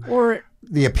to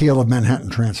the appeal of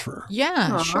Manhattan Transfer.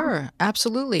 Yeah, sure,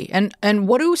 absolutely. And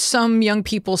what do some young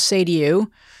people say to you,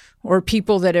 or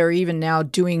people that are even now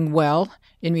doing well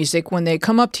in music, when they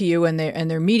come up to you and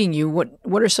they're meeting you?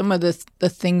 What are some of the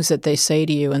things that they say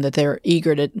to you and that they're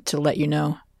eager to let you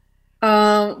know?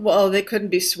 Well, they couldn't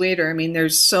be sweeter. I mean,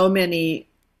 there's so many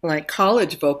like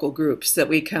college vocal groups that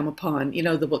we come upon,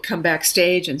 that will come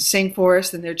backstage and sing for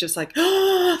us, and they're just like,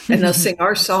 oh, and they'll sing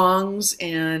our songs.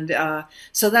 And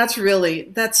so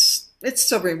it's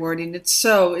so rewarding. It's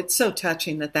so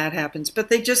touching that happens. But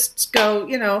they just go,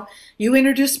 you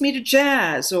introduced me to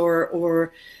jazz,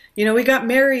 or we got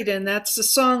married and that's the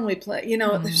song we play.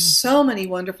 There's so many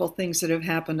wonderful things that have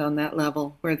happened on that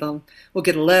level where we'll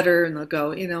get a letter and they'll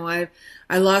go,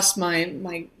 I lost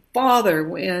my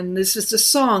father and this is the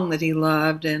song that he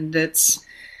loved. And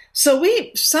so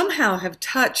we somehow have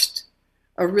touched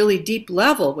a really deep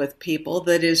level with people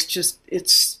that is just,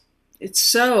 it's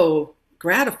so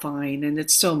gratifying and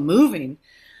it's so moving.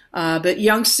 But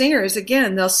young singers,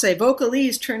 again, they'll say,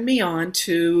 Vocalese turned me on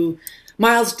to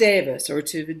Miles Davis or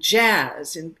to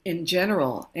jazz in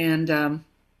general. And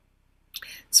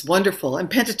it's wonderful. And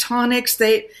Pentatonics,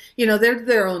 they're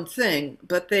their own thing,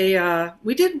 but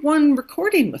we did one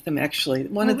recording with them, actually,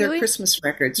 one of their Christmas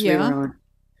records we were on.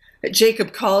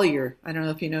 Jacob Collier, I don't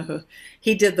know if you know who,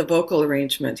 he did the vocal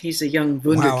arrangement. He's a young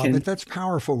wunderkind. Wow, that's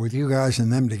powerful with you guys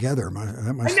and them together.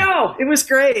 I know, it was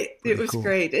great. It was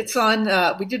great. It's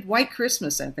on, we did White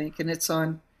Christmas, I think, and it's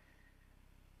on,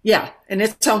 and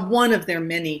it's on one of their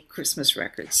many Christmas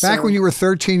records. Back when you were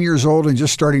 13 years old and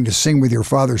just starting to sing with your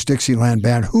father's Dixieland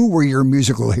band, who were your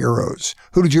musical heroes?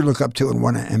 Who did you look up to and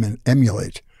want to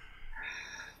emulate?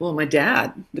 Well, my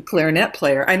dad, the clarinet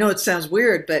player. I know it sounds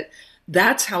weird, but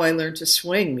that's how I learned to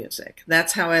swing music.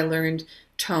 That's how I learned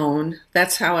tone.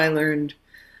 That's how I learned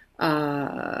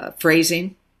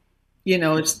phrasing.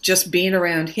 It's just being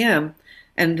around him.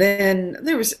 And then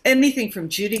there was anything from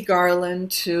Judy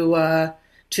Garland to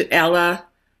Ella,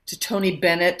 to Tony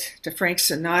Bennett, to Frank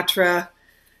Sinatra.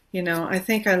 I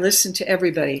think I listened to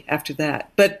everybody after that.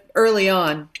 But early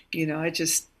on, I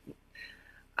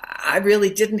really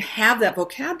didn't have that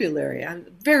vocabulary. I'm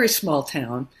a very small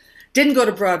town. Didn't go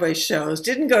to Broadway shows,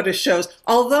 didn't go to shows.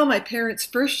 Although my parents'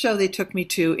 first show they took me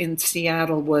to in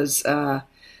Seattle was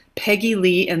Peggy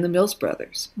Lee and the Mills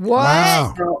Brothers. What?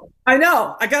 Wow. So, I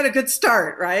know. I got a good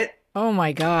start, right? Oh,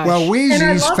 my gosh. Well,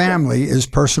 Weezy's family is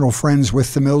personal friends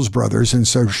with the Mills Brothers, and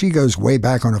so she goes way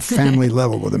back on a family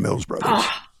level with the Mills Brothers.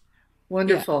 Oh,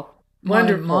 wonderful. Yeah.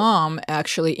 Wonderful. My mom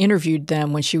actually interviewed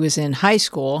them when she was in high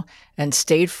school and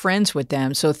stayed friends with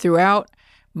them. So throughout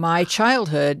my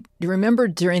childhood, do you remember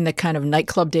during the kind of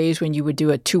nightclub days when you would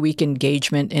do a 2-week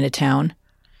engagement in a town?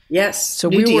 Yes. So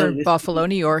we were in Buffalo,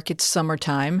 New York. It's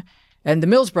summertime, and the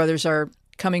Mills Brothers are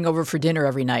coming over for dinner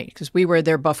every night because we were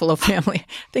their Buffalo family.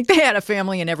 I think they had a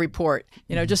family in every port,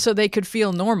 just so they could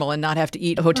feel normal and not have to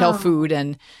eat hotel food.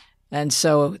 And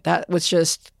so that was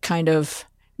just kind of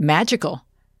magical.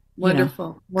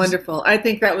 Wonderful. Wonderful. I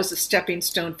think that was a stepping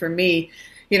stone for me.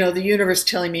 The universe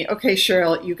telling me, okay,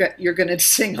 Cheryl, you're going to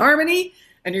sing harmony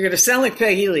and you're going to sound like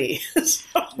Peggy Lee.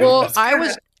 Well,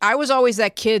 I was always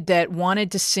that kid that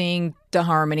wanted to sing the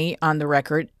harmony on the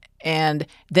record. And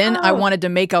then I wanted to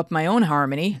make up my own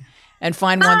harmony and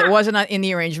find one that wasn't in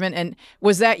the arrangement. And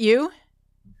was that you?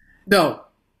 No,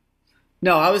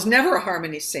 No, I was never a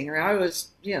harmony singer. I was,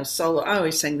 solo. I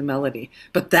always sang the melody.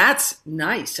 But that's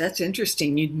nice. That's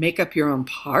interesting. You'd make up your own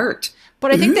part.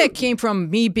 But I think that came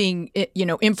from me being,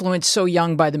 influenced so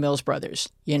young by the Mills Brothers,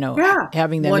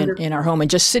 having them in our home and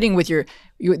just sitting with your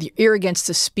ear against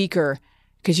the speaker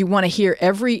because you want to hear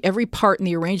every part in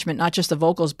the arrangement, not just the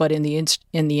vocals, but in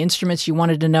the instruments. You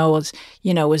wanted to know, is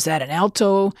that an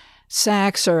alto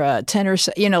sax or a tenor?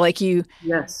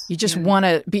 Yes. You just want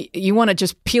to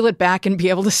just peel it back and be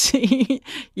able to see,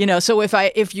 So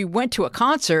if you went to a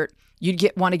concert,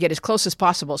 you'd want to get as close as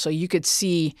possible so you could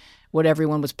see what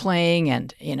everyone was playing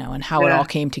and how it all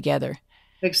came together.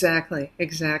 Exactly.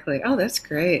 Oh, that's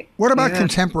great. What about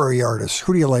contemporary artists?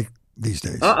 Who do you like these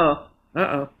days? Uh-oh.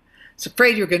 I was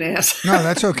afraid you were going to ask. No,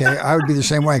 that's okay. I would be the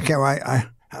same way. The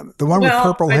one with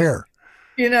purple hair.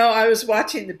 I was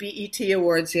watching the BET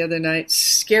Awards the other night.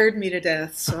 Scared me to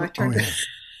death. So I turned it.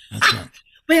 That's right.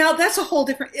 Well, that's a whole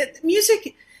different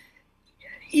music.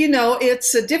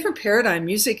 It's a different paradigm.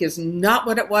 Music is not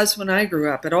what it was when I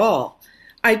grew up at all.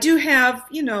 I do have,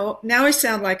 now I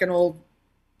sound like an old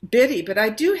biddy, but I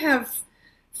do have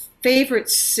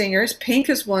favorite singers. Pink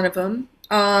is one of them.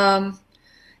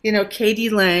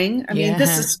 Katie Lang. I mean,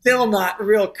 this is still not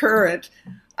real current.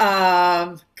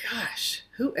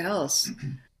 Who else?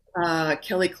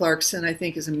 Kelly Clarkson, I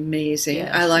think, is amazing.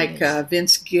 Yes, I like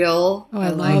Vince Gill. Oh, I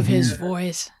love his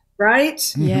voice.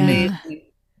 Right? Yeah. Amazing.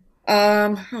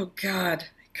 Oh, God.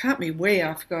 Caught me way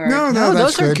off guard. No,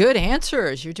 those are good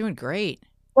answers. You're doing great.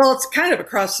 Well, it's kind of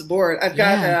across the board. I've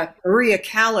got Maria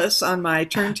Callas on my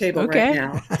turntable right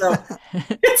now. So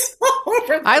it's all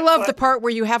over I love the part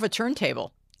where you have a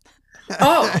turntable.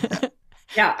 Oh,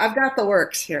 yeah. I've got the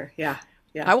works here. Yeah.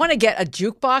 I want to get a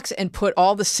jukebox and put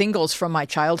all the singles from my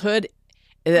childhood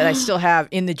that I still have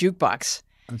in the jukebox.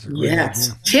 That's a great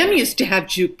idea. Tim used to have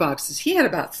jukeboxes. He had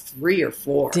about 3 or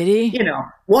 4. Did he?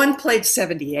 One played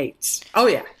 78s. Oh,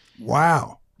 yeah.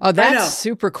 Wow. Oh, that's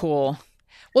super cool.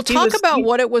 Well, talk about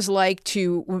what it was like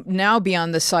to now be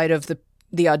on the side of the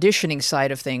auditioning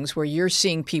side of things, where you're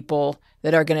seeing people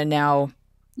that are going to now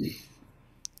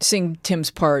sing Tim's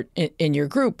part in your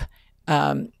group.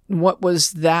 What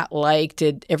was that like?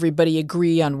 Did everybody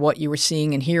agree on what you were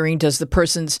seeing and hearing? Does the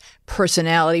person's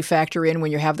personality factor in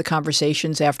when you have the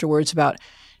conversations afterwards about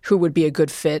who would be a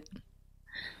good fit?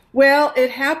 Well,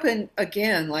 it happened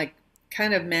again, like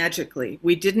kind of magically.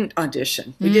 We didn't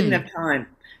audition. We didn't have time.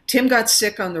 Tim got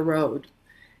sick on the road,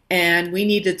 and we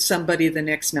needed somebody the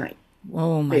next night.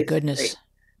 Oh, my goodness.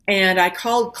 And I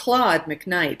called Claude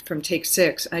McKnight from Take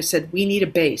 6. I said, we need a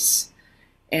bass.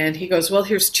 And he goes, well,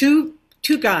 here's two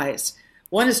guys.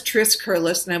 One is Tris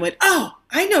Curlis. And I went, oh,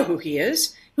 I know who he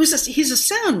is. He's a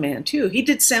sound man, too. He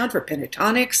did sound for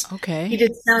Pentatonics. Okay. He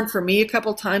did sound for me a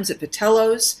couple times at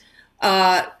Vitello's.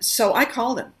 So I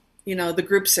called him. The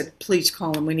group said, please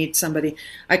call him. We need somebody.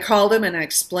 I called him and I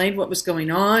explained what was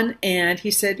going on. And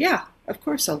he said, yeah, of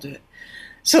course I'll do it.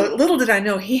 So little did I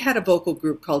know, he had a vocal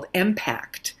group called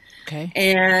Impact. Okay.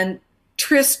 And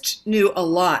Trist knew a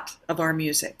lot of our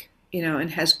music,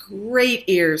 and has great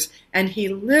ears. And he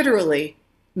literally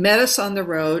met us on the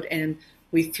road and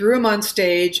we threw him on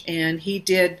stage and he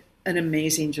did an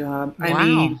amazing job. Wow. I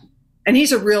mean, and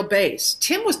he's a real bass.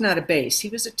 Tim was not a bass. He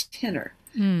was a tenor,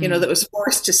 that was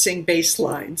forced to sing bass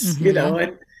lines,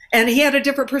 and he had a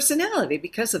different personality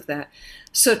because of that.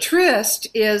 So Trist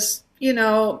is,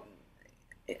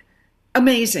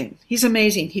 amazing. He's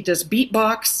amazing. He does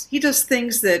beatbox. He does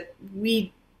things that was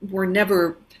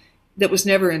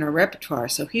never in our repertoire.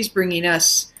 So he's bringing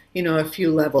us, a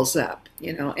few levels up,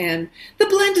 and the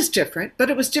blend is different, but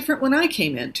it was different when I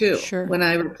came in too, when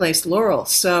I replaced Laurel.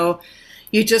 So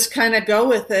you just kind of go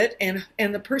with it, and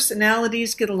the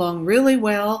personalities get along really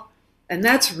well. And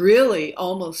that's really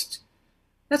almost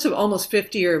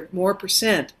 50 or more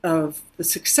 % of the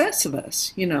success of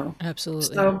us,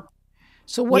 Absolutely.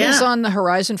 So what is on the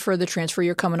horizon for the transfer?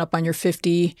 You're coming up on your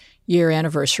 50-year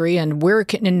anniversary, and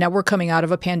now we're coming out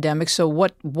of a pandemic. So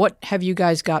what have you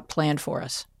guys got planned for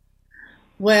us?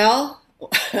 Well,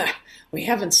 we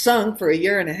haven't sung for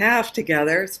 1.5 years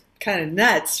together. It's kind of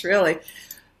nuts, really.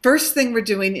 First thing we're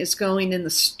doing is going in the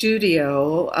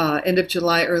studio end of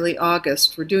July, early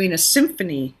August. We're doing a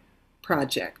symphony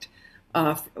project,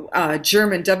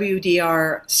 German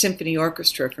WDR Symphony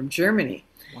Orchestra from Germany.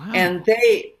 Wow. And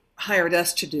they hired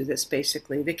us to do this,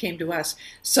 basically. They came to us.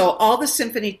 So all the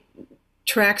symphony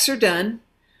tracks are done.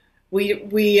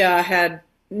 We had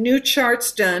new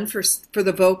charts done for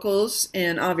the vocals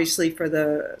and obviously for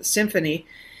the symphony.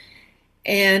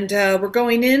 And we're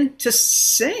going in to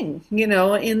sing,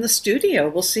 in the studio.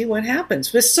 We'll see what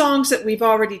happens with songs that we've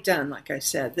already done, like I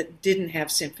said, that didn't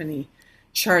have symphony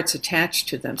charts attached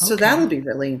to them. So Okay. that'll be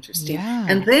really interesting. Yeah.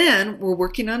 And then we're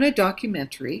working on a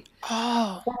documentary.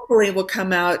 Oh, Hopefully it will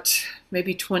come out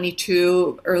maybe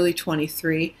 22, early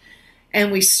 23.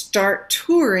 And we start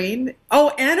touring.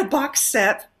 Oh, and a box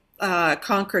set,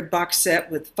 Concord box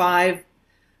set with five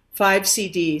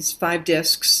CDs, 5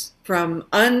 discs from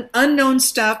unknown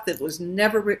stuff that was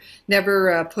never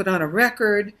put on a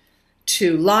record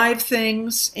to live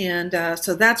things. And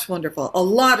so that's wonderful. A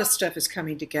lot of stuff is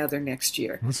coming together next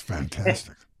year. That's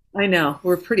fantastic. I know.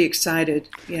 We're pretty excited.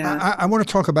 Yeah. I want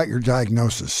to talk about your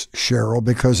diagnosis, Cheryl,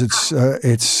 because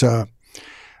it's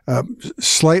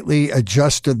slightly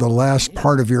adjusted the last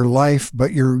part of your life,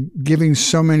 but you're giving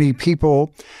so many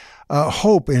people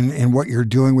hope in what you're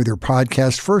doing with your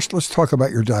podcast. First, let's talk about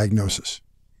your diagnosis.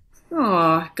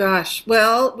 Oh, gosh.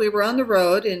 Well, we were on the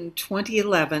road in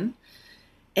 2011,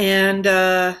 and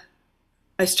I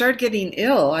started getting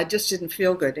ill. I just didn't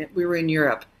feel good. We were in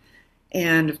Europe.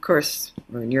 And, of course,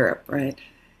 we're in Europe, right?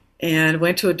 And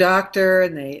went to a doctor,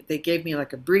 and they gave me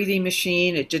like a breathing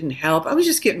machine. It didn't help. I was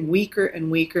just getting weaker and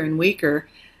weaker and weaker,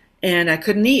 and I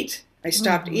couldn't eat. I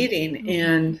stopped eating,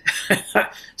 and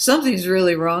something's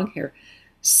really wrong here.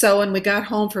 So when we got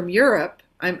home from Europe,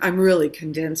 I'm really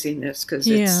condensing this because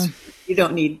you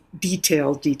don't need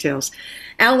details.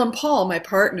 Alan Paul, my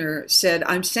partner, said,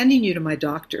 "I'm sending you to my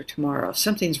doctor tomorrow.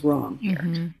 Something's wrong here."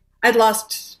 Mm-hmm. I'd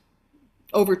lost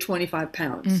over 25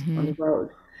 pounds on the road.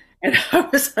 And I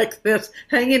was like this,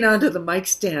 hanging onto the mic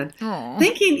stand,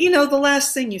 thinking, the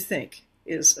last thing you think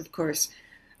is, of course,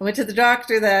 I went to the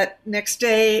doctor that next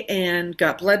day and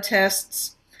got blood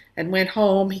tests and went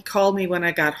home. He called me when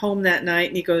I got home that night,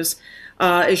 and he goes,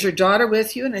 "Is your daughter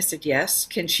with you?" And I said, "Yes."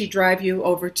 "Can she drive you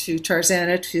over to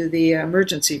Tarzana to the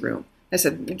emergency room?" I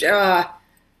said,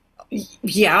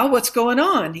 "Yeah, what's going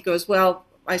on?" He goes, "Well,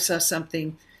 I saw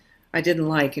something I didn't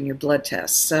like in your blood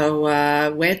test."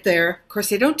 So went there. Of course,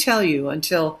 they don't tell you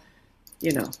until,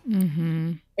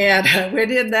 Mm-hmm. And I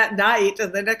went in that night,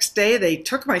 and the next day they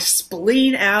took my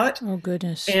spleen out. Oh,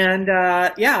 goodness. And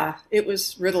it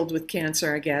was riddled with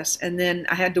cancer, I guess. And then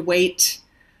I had to wait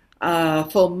a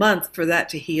full month for that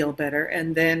to heal better,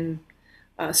 and then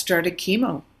started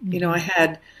chemo. Mm-hmm. I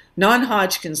had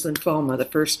non-Hodgkin's lymphoma the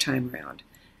first time around.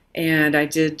 And I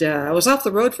was off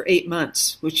the road for 8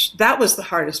 months, which that was the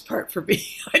hardest part for me.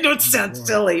 I know it sounds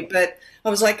silly, but I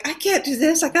was like, I can't do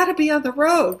this. I got to be on the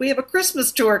road. We have a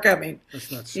Christmas tour coming.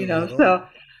 That's not silly at all. So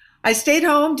I stayed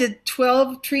home, did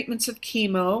 12 treatments of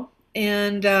chemo,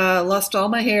 and lost all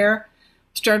my hair,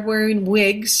 started wearing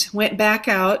wigs, went back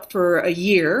out for a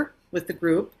year with the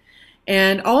group.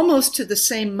 And almost to the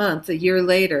same month, a year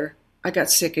later, I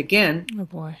got sick again. Oh,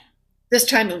 boy. This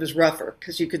time it was rougher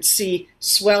because you could see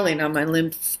swelling on my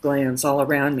lymph glands all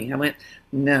around me. I went,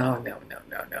 no.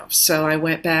 So I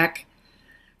went back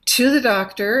to the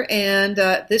doctor, and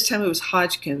this time it was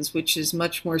Hodgkin's, which is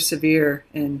much more severe,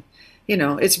 and,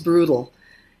 it's brutal.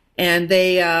 And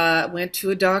they went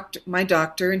to my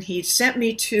doctor, and he sent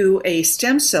me to a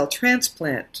stem cell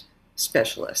transplant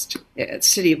specialist at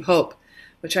City of Hope,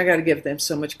 which I got to give them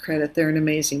so much credit. They're an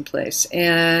amazing place.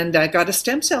 And I got a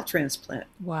stem cell transplant.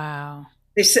 Wow.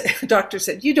 The doctor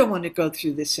said, "You don't want to go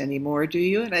through this anymore, do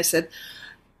you?" And I said,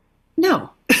 "No."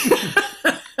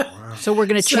 So we're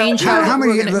going to change how. How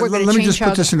many? we're gonna Let me change just how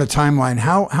put this in a timeline.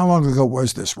 How long ago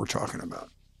was this we're talking about?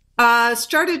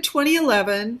 Started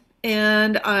 2011,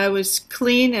 and I was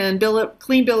clean bill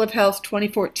of health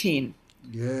 2014.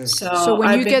 Yes. So when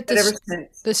I've you been get good ever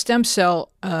since. the stem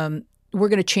cell, we're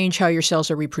going to change how your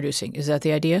cells are reproducing. Is that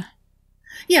the idea?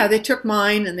 Yeah, they took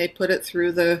mine and they put it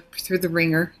through the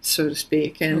ringer, so to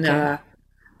speak, and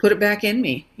put it back in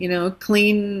me.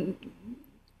 Clean,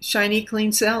 shiny,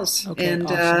 clean cells. Okay, and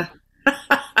awesome.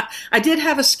 I did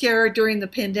have a scare during the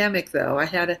pandemic, though. I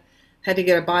had to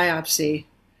get a biopsy,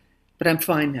 but I'm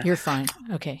fine now. You're fine.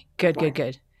 Okay, good.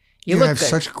 You look have good.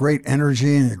 such great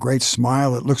energy and a great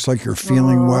smile. It looks like you're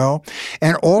feeling well.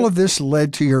 And all of this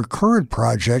led to your current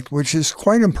project, which is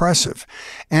quite impressive.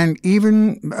 And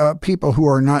even people who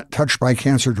are not touched by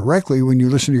cancer directly, when you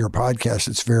listen to your podcast,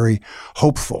 it's very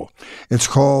hopeful. It's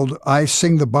called I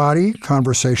Sing the Body,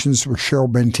 Conversations with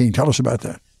Cheryl Benteen. Tell us about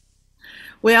that.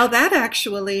 Well, that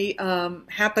actually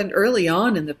happened early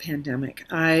on in the pandemic.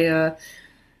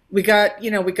 We got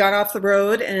off the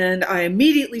road, and I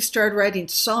immediately started writing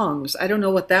songs. I don't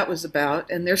know what that was about,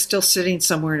 and they're still sitting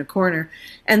somewhere in a corner.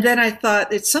 And then I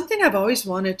thought, it's something I've always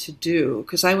wanted to do,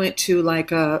 because I went to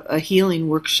like a healing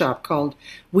workshop called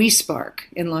We Spark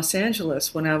in Los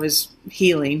Angeles when I was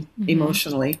healing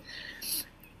emotionally.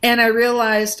 And I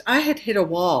realized I had hit a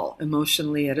wall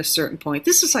emotionally at a certain point.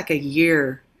 This is like a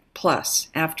year plus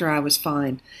after I was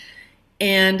fine.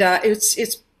 And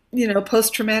it's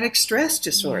post-traumatic stress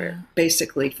disorder,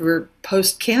 basically, for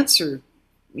post-cancer,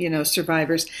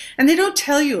 survivors. And they don't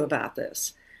tell you about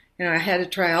this. I had to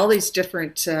try all these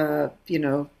different, I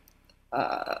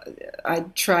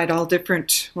tried all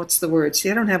different, what's the word? See,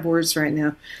 I don't have words right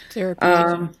now.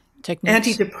 Therapy, techniques.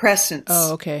 Antidepressants.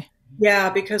 Oh, okay.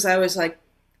 Yeah, because I was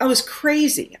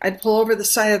crazy. I'd pull over the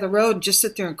side of the road and just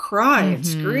sit there and cry and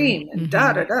scream and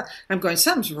da-da-da. I'm going,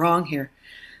 something's wrong here.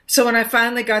 So when I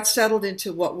finally got settled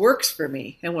into what works for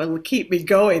me and what will keep me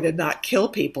going and not kill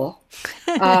people,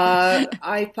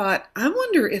 I thought, I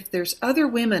wonder if there's other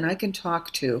women I can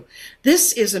talk to.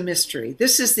 This is a mystery.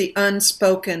 This is the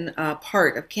unspoken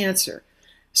part of cancer,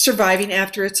 surviving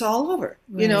after it's all over,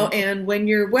 and when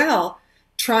you're well,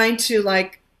 trying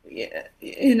to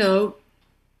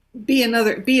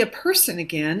be a person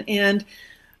again.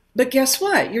 But guess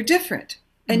what? You're different.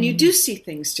 And you do see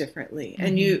things differently,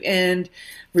 and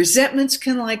resentments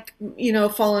can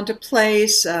fall into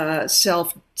place,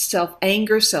 self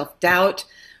anger, self-doubt.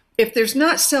 If there's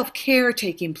not self-care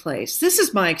taking place, this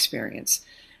is my experience,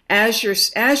 as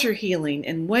you're healing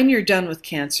and when you're done with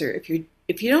cancer, if you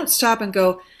don't stop and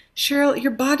go, Cheryl,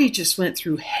 your body just went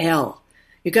through hell.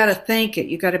 You got to thank it.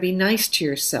 You got to be nice to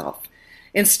yourself.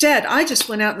 Instead, I just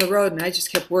went out on the road and I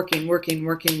just kept working,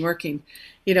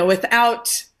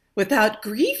 without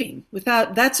grieving,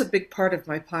 that's a big part of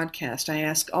my podcast. I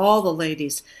ask all the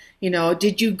ladies,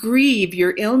 did you grieve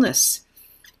your illness?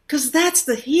 Because that's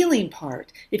the healing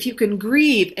part. If you can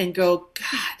grieve and go,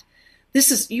 God,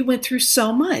 you went through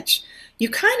so much. You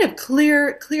kind of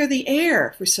clear the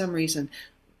air for some reason.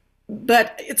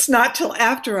 But it's not till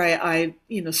after I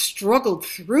struggled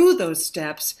through those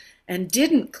steps and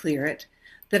didn't clear it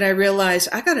that I realized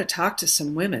I got to talk to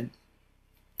some women.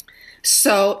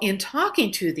 So in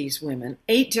talking to these women,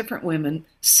 8 different women,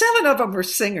 7 of them were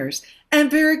singers and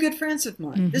very good friends of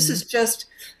mine. This is just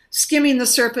skimming the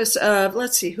surface of,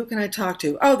 let's see, who can I talk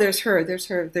to? Oh, there's her.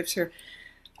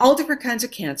 All different kinds of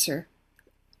cancer.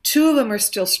 2 of them are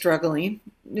still struggling,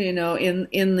 in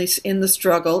the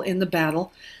struggle, in the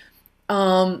battle.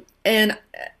 And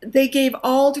they gave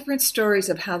all different stories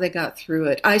of how they got through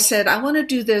it. I said, I want to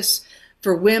do this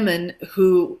for women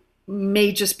who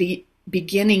may just be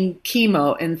beginning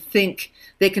chemo and think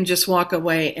they can just walk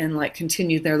away and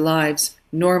continue their lives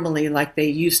normally like they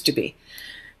used to be,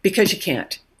 because you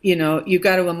can't. You've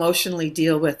got to emotionally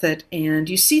deal with it, and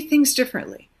you see things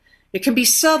differently. It can be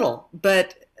subtle,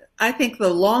 but I think the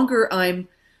longer I'm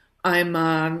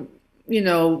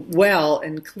well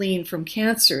and clean from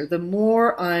cancer, the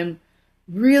more I'm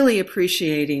really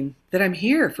appreciating that I'm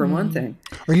here, for one thing.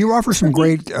 Well, you offer some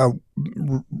great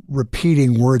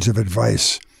repeating words of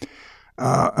advice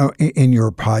in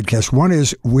your podcast. One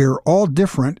is, we're all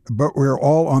different, but we're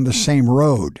all on the same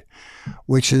road,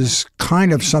 which is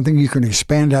kind of something you can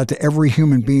expand out to every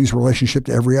human being's relationship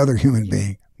to every other human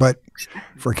being, but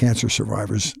for cancer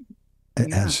survivors.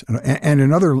 And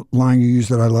another line you use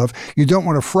that I love, you don't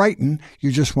want to frighten,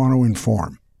 you just want to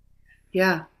inform.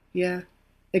 Yeah,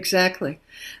 exactly.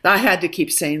 I had to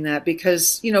keep saying that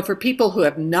because, for people who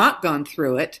have not gone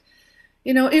through it,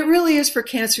 it really is for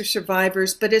cancer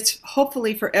survivors, but it's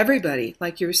hopefully for everybody,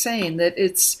 like you were saying, that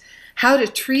it's how to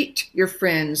treat your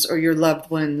friends or your loved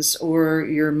ones or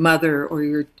your mother or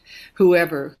your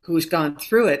whoever who's gone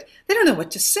through it. They don't know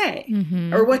what to say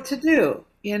or what to do.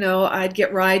 I'd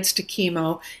get rides to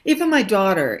chemo. Even my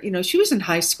daughter, she was in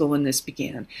high school when this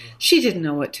began. She didn't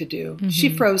know what to do. She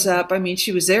froze up. I mean,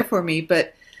 she was there for me,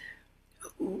 but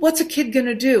what's a kid going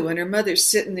to do when her mother's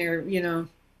sitting there,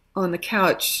 on the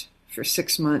couch for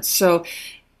 6 months? So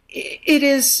it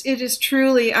is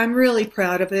truly, I'm really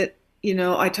proud of it.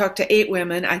 I talked to 8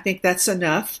 women. I think that's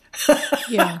enough.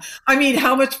 Yeah. I mean,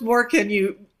 how much more can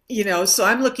you, so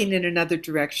I'm looking in another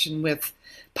direction with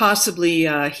possibly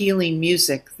healing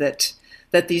music that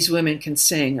these women can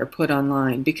sing or put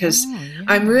online, because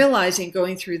I'm realizing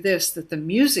going through this that the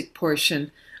music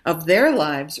portion of their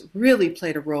lives really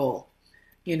played a role.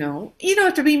 You don't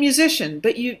have to be a musician,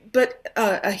 but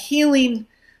a healing,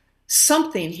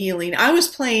 something healing. I was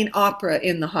playing opera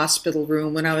in the hospital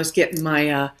room when I was getting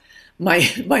my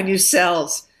my new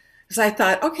cells, because I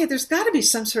thought, okay, there's got to be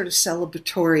some sort of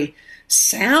celebratory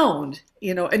sound,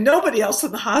 and nobody else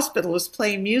in the hospital was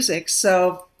playing music.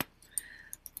 So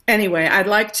anyway, I'd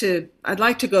like to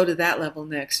go to that level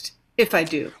next, if I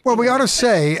do. Well, we ought to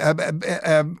say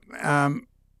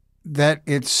that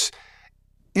it's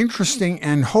interesting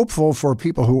and hopeful for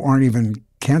people who aren't even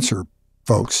cancer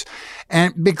folks.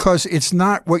 And because it's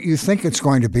not what you think it's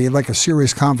going to be, like a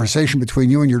serious conversation between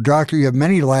you and your doctor. You have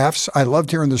many laughs. I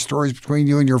loved hearing the stories between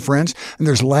you and your friends, and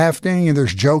there's laughing and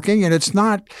there's joking, and it's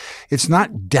not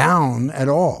down at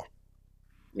all.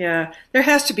 Yeah, there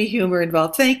has to be humor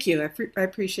involved. Thank you. I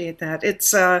appreciate that.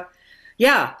 It's,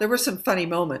 yeah, there were some funny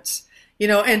moments, you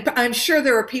know, and I'm sure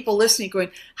there are people listening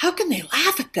going, how can they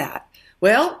laugh at that?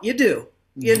 Well, you do,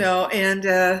 you know, and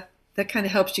that kind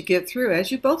of helps you get through, as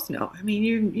you both know. I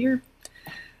mean, you're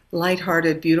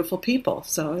lighthearted, beautiful people,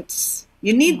 so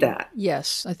you need that.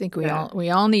 Yes, I think we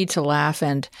all need to laugh,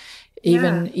 and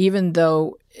even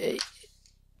though,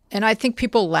 and I think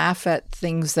people laugh at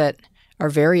things that are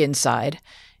very inside,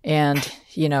 and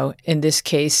you know, in this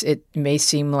case, it may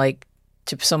seem like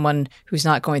to someone who's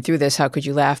not going through this, how could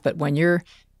you laugh? But when you're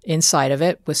inside of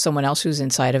it with someone else who's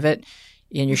inside of it,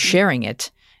 and you're sharing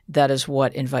it, that is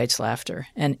what invites laughter,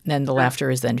 and then the laughter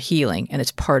is then healing, and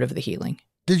it's part of the healing.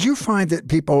 Did you find that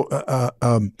people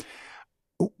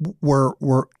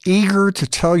were eager to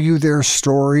tell you their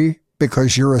story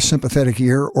because you're a sympathetic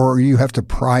ear, or you have to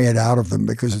pry it out of them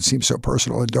because it seems so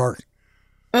personal and dark?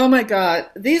 Oh my God,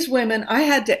 these women, I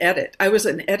had to edit. I was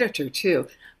an editor too.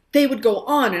 They would go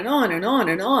on and on and on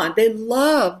and on. They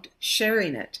loved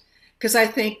sharing it because I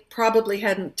think probably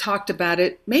hadn't talked about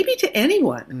it maybe to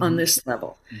anyone on this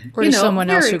level. Or to someone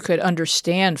else who could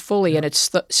understand fully, and it's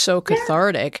so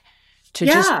cathartic. To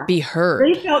just be heard.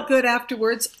 They felt good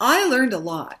afterwards. I learned a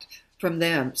lot from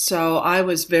them. So I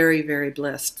was very, very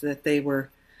blessed that they were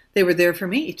there for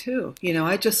me too. You know,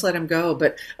 I just let them go.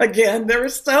 But again, there were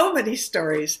so many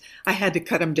stories. I had to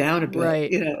cut them down a bit. Right.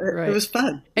 You know, it was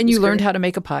fun. And you learned how to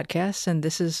make a podcast, and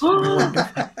this is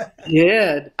wonderful.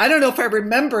 Yeah. I don't know if I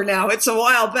remember now. It's a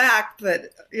while back,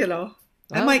 but you know,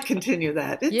 I might continue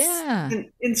that.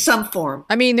 It's in some form.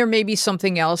 I mean, there may be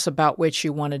something else about which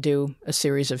you want to do a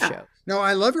series of shows. No,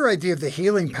 I love your idea of the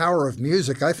healing power of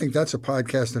music. I think that's a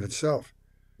podcast in itself.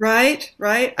 Right.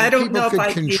 And I don't know if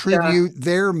I could contribute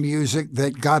their music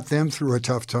that got them through a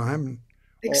tough time.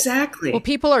 Exactly. Well,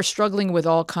 people are struggling with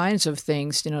all kinds of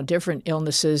things, you know, different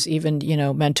illnesses, even, you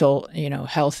know, mental, you know,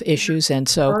 health issues. And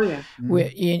so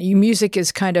music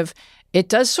is kind of, it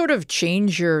does sort of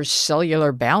change your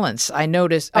cellular balance. I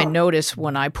notice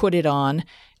when I put it on,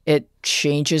 it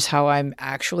changes how I'm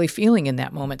actually feeling in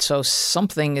that moment. So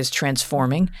something is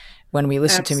transforming when we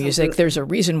listen to music. There's a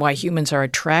reason why humans are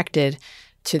attracted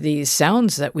to these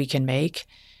sounds that we can make.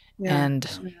 Yeah.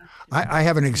 And I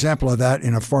have an example of that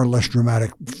in a far less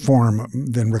dramatic form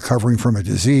than recovering from a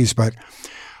disease. But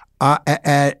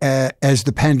as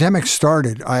the pandemic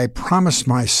started, I promised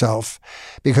myself,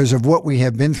 because of what we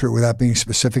have been through, without being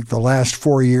specific, the last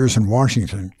 4 years in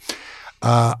Washington,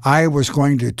 I was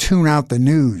going to tune out the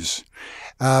news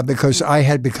because I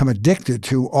had become addicted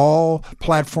to all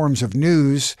platforms of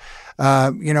news.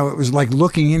 You know, it was like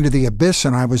looking into the abyss,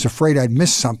 and I was afraid I'd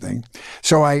miss something.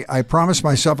 So I promised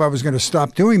myself I was going to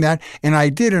stop doing that, and I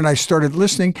did, and I started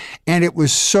listening, and it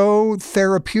was so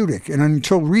therapeutic. And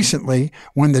until recently,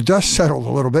 when the dust settled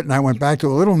a little bit and I went back to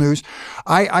a little news,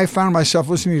 I found myself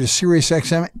listening to Sirius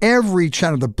XM, every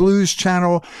channel, the Blues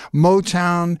Channel,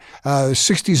 Motown,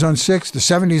 60s on 6, the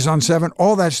 70s on 7,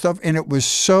 all that stuff. And it was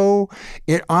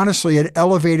it honestly, it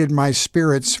elevated my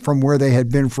spirits from where they had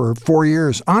been for 4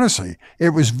 years. Honestly, it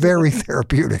was very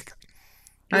therapeutic.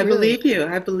 I believe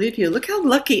you. Look how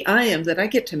lucky I am that I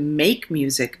get to make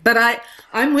music. But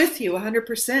I'm with you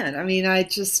 100%. I mean, I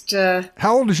just...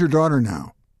 How old is your daughter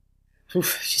now?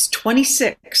 She's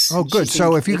 26. Oh, good.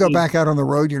 So if you go back out on the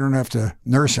road, you don't have to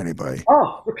nurse anybody.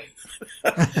 Oh,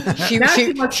 she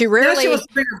rarely... Now she wants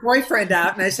to bring her boyfriend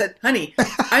out, and I said, honey,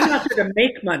 I'm not here to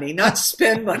make money, not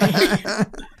spend money.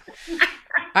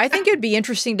 I think it'd be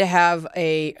interesting to have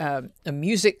a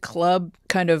music club,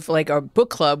 kind of like a book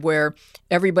club, where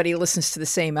everybody listens to the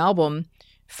same album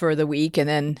for the week, and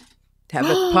then have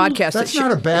a podcast. That's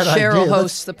not a bad idea. Cheryl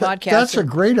hosts the podcast. That's a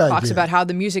great idea. Talks about how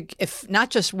the music, if not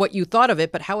just what you thought of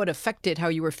it, but how it affected how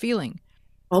you were feeling.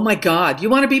 Oh my God! You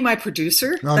want to be my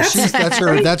producer? Oh,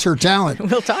 that's her talent.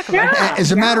 We'll talk about that.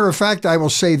 As a matter of fact, I will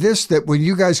say this: that when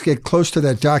you guys get close to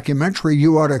that documentary,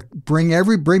 you ought to bring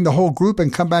the whole group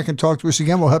and come back and talk to us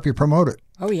again. We'll help you promote it.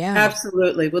 Oh yeah,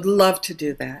 absolutely. Would love to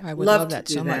do that. I would love that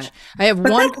so much. I have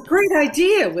one. That's a great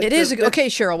idea. Okay,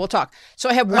 Cheryl. We'll talk. So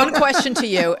I have one question to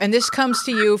you, and this comes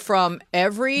to you from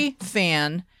every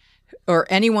fan or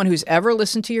anyone who's ever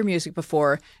listened to your music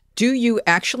before. Do you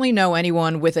actually know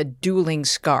anyone with a dueling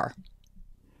scar?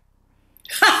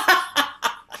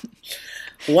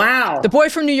 Wow. The boy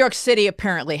from New York City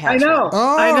apparently has I know.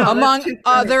 Among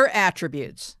other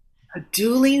attributes. A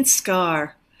dueling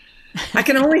scar. I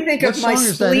can only think What of my song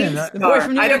is that in? sleep The Boy star.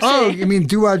 from New I York don't- Oh, you mean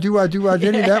do I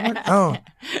diddy that one? Oh.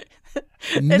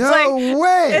 No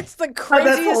way. It's the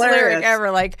craziest lyric hilarious.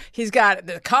 ever. Like, he's got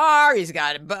the car, he's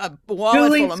got a wallet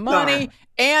Dueling full of money, scar.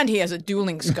 and he has a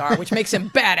dueling scar, which makes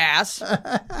him badass.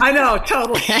 I know,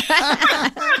 totally.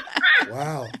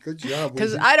 Wow. Good job.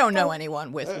 Because Lizzie. I don't know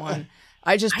anyone with one.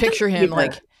 I just picture him either.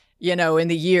 like, in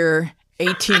the year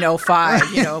 1805,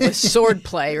 with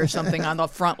swordplay or something on the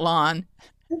front lawn.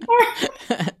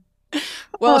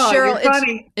 Well, Oh, Cheryl, you're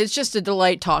funny. it's just a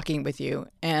delight talking with you.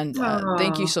 And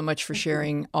thank you so much for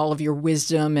sharing all of your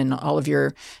wisdom and all of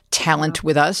your talent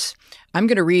with us. I'm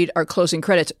going to read our closing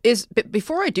credits.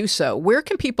 Before I do so, where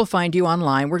can people find you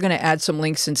online? We're going to add some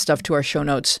links and stuff to our show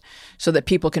notes so that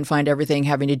people can find everything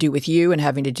having to do with you and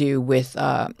having to do with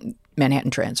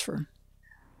Manhattan Transfer.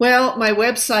 Well, my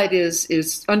website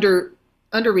is under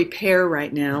repair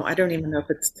right now. I don't even know if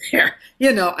it's there.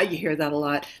 You hear that a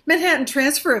lot. Manhattan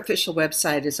Transfer official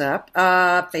website is up.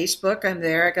 Facebook, I'm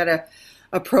there. I got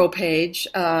a pro page.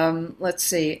 Let's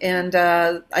see. And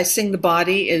I Sing the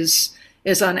Body is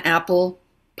on Apple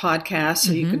Podcasts,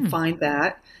 so you can find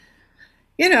that.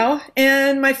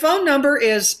 And my phone number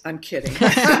is, I'm kidding.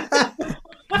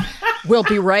 We'll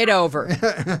be right over.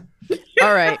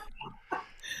 All right.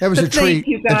 That was a But thank treat.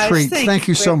 you, guys. A treat. Thank Thank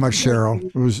you. you so much, Cheryl.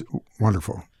 It was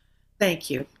wonderful.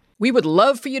 Thank you. We would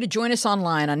love for you to join us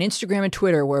online on Instagram and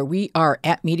Twitter, where we are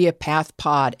at Media Path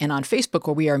Pod, and on Facebook,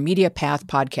 where we are Media Path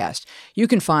Podcast. You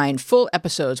can find full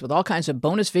episodes with all kinds of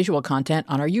bonus visual content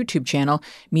on our YouTube channel,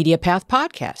 Media Path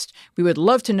Podcast. We would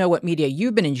love to know what media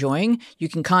you've been enjoying. You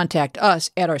can contact us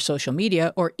at our social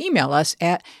media or email us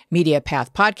at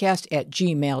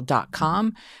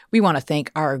mediapathpodcast@gmail.com. We want to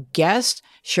thank our guest,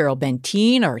 Cheryl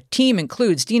Benteen. Our team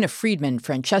includes Dina Friedman,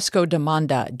 Francesco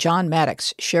Demanda, John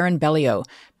Maddox, Sharon Bellio,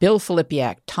 Bill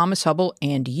Filipiak, Thomas Hubble,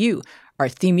 and you. Our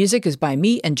theme music is by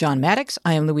me and John Maddox.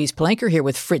 I am Louise Palanker here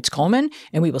with Fritz Coleman,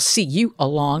 and we will see you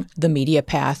along the media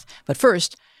path. But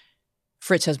first,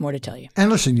 Fritz has more to tell you.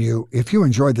 And listen, if you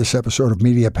enjoyed this episode of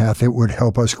Media Path, it would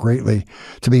help us greatly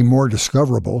to be more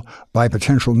discoverable by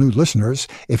potential new listeners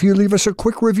if you leave us a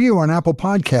quick review on Apple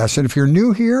Podcasts. And if you're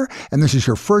new here and this is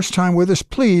your first time with us,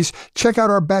 please check out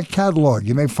our back catalog.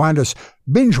 You may find us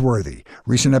binge-worthy.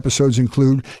 Recent episodes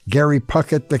include Gary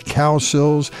Puckett, the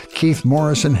Cowsills, Keith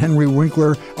Morris, and Henry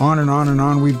Winkler, on and on and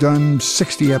on. We've done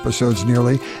 60 episodes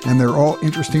nearly, and they're all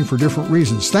interesting for different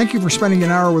reasons. Thank you for spending an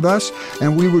hour with us,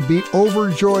 and we would be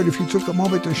overjoyed if you took a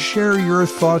moment to share your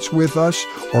thoughts with us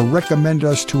or recommend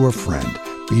us to a friend.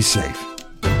 Be safe.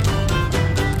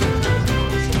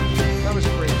 That was a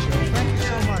great show. Thank you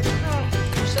so much.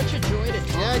 You're such a joy to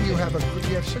talk. Yeah, you have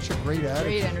such a great attitude.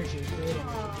 Great energy.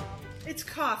 It's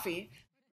coffee.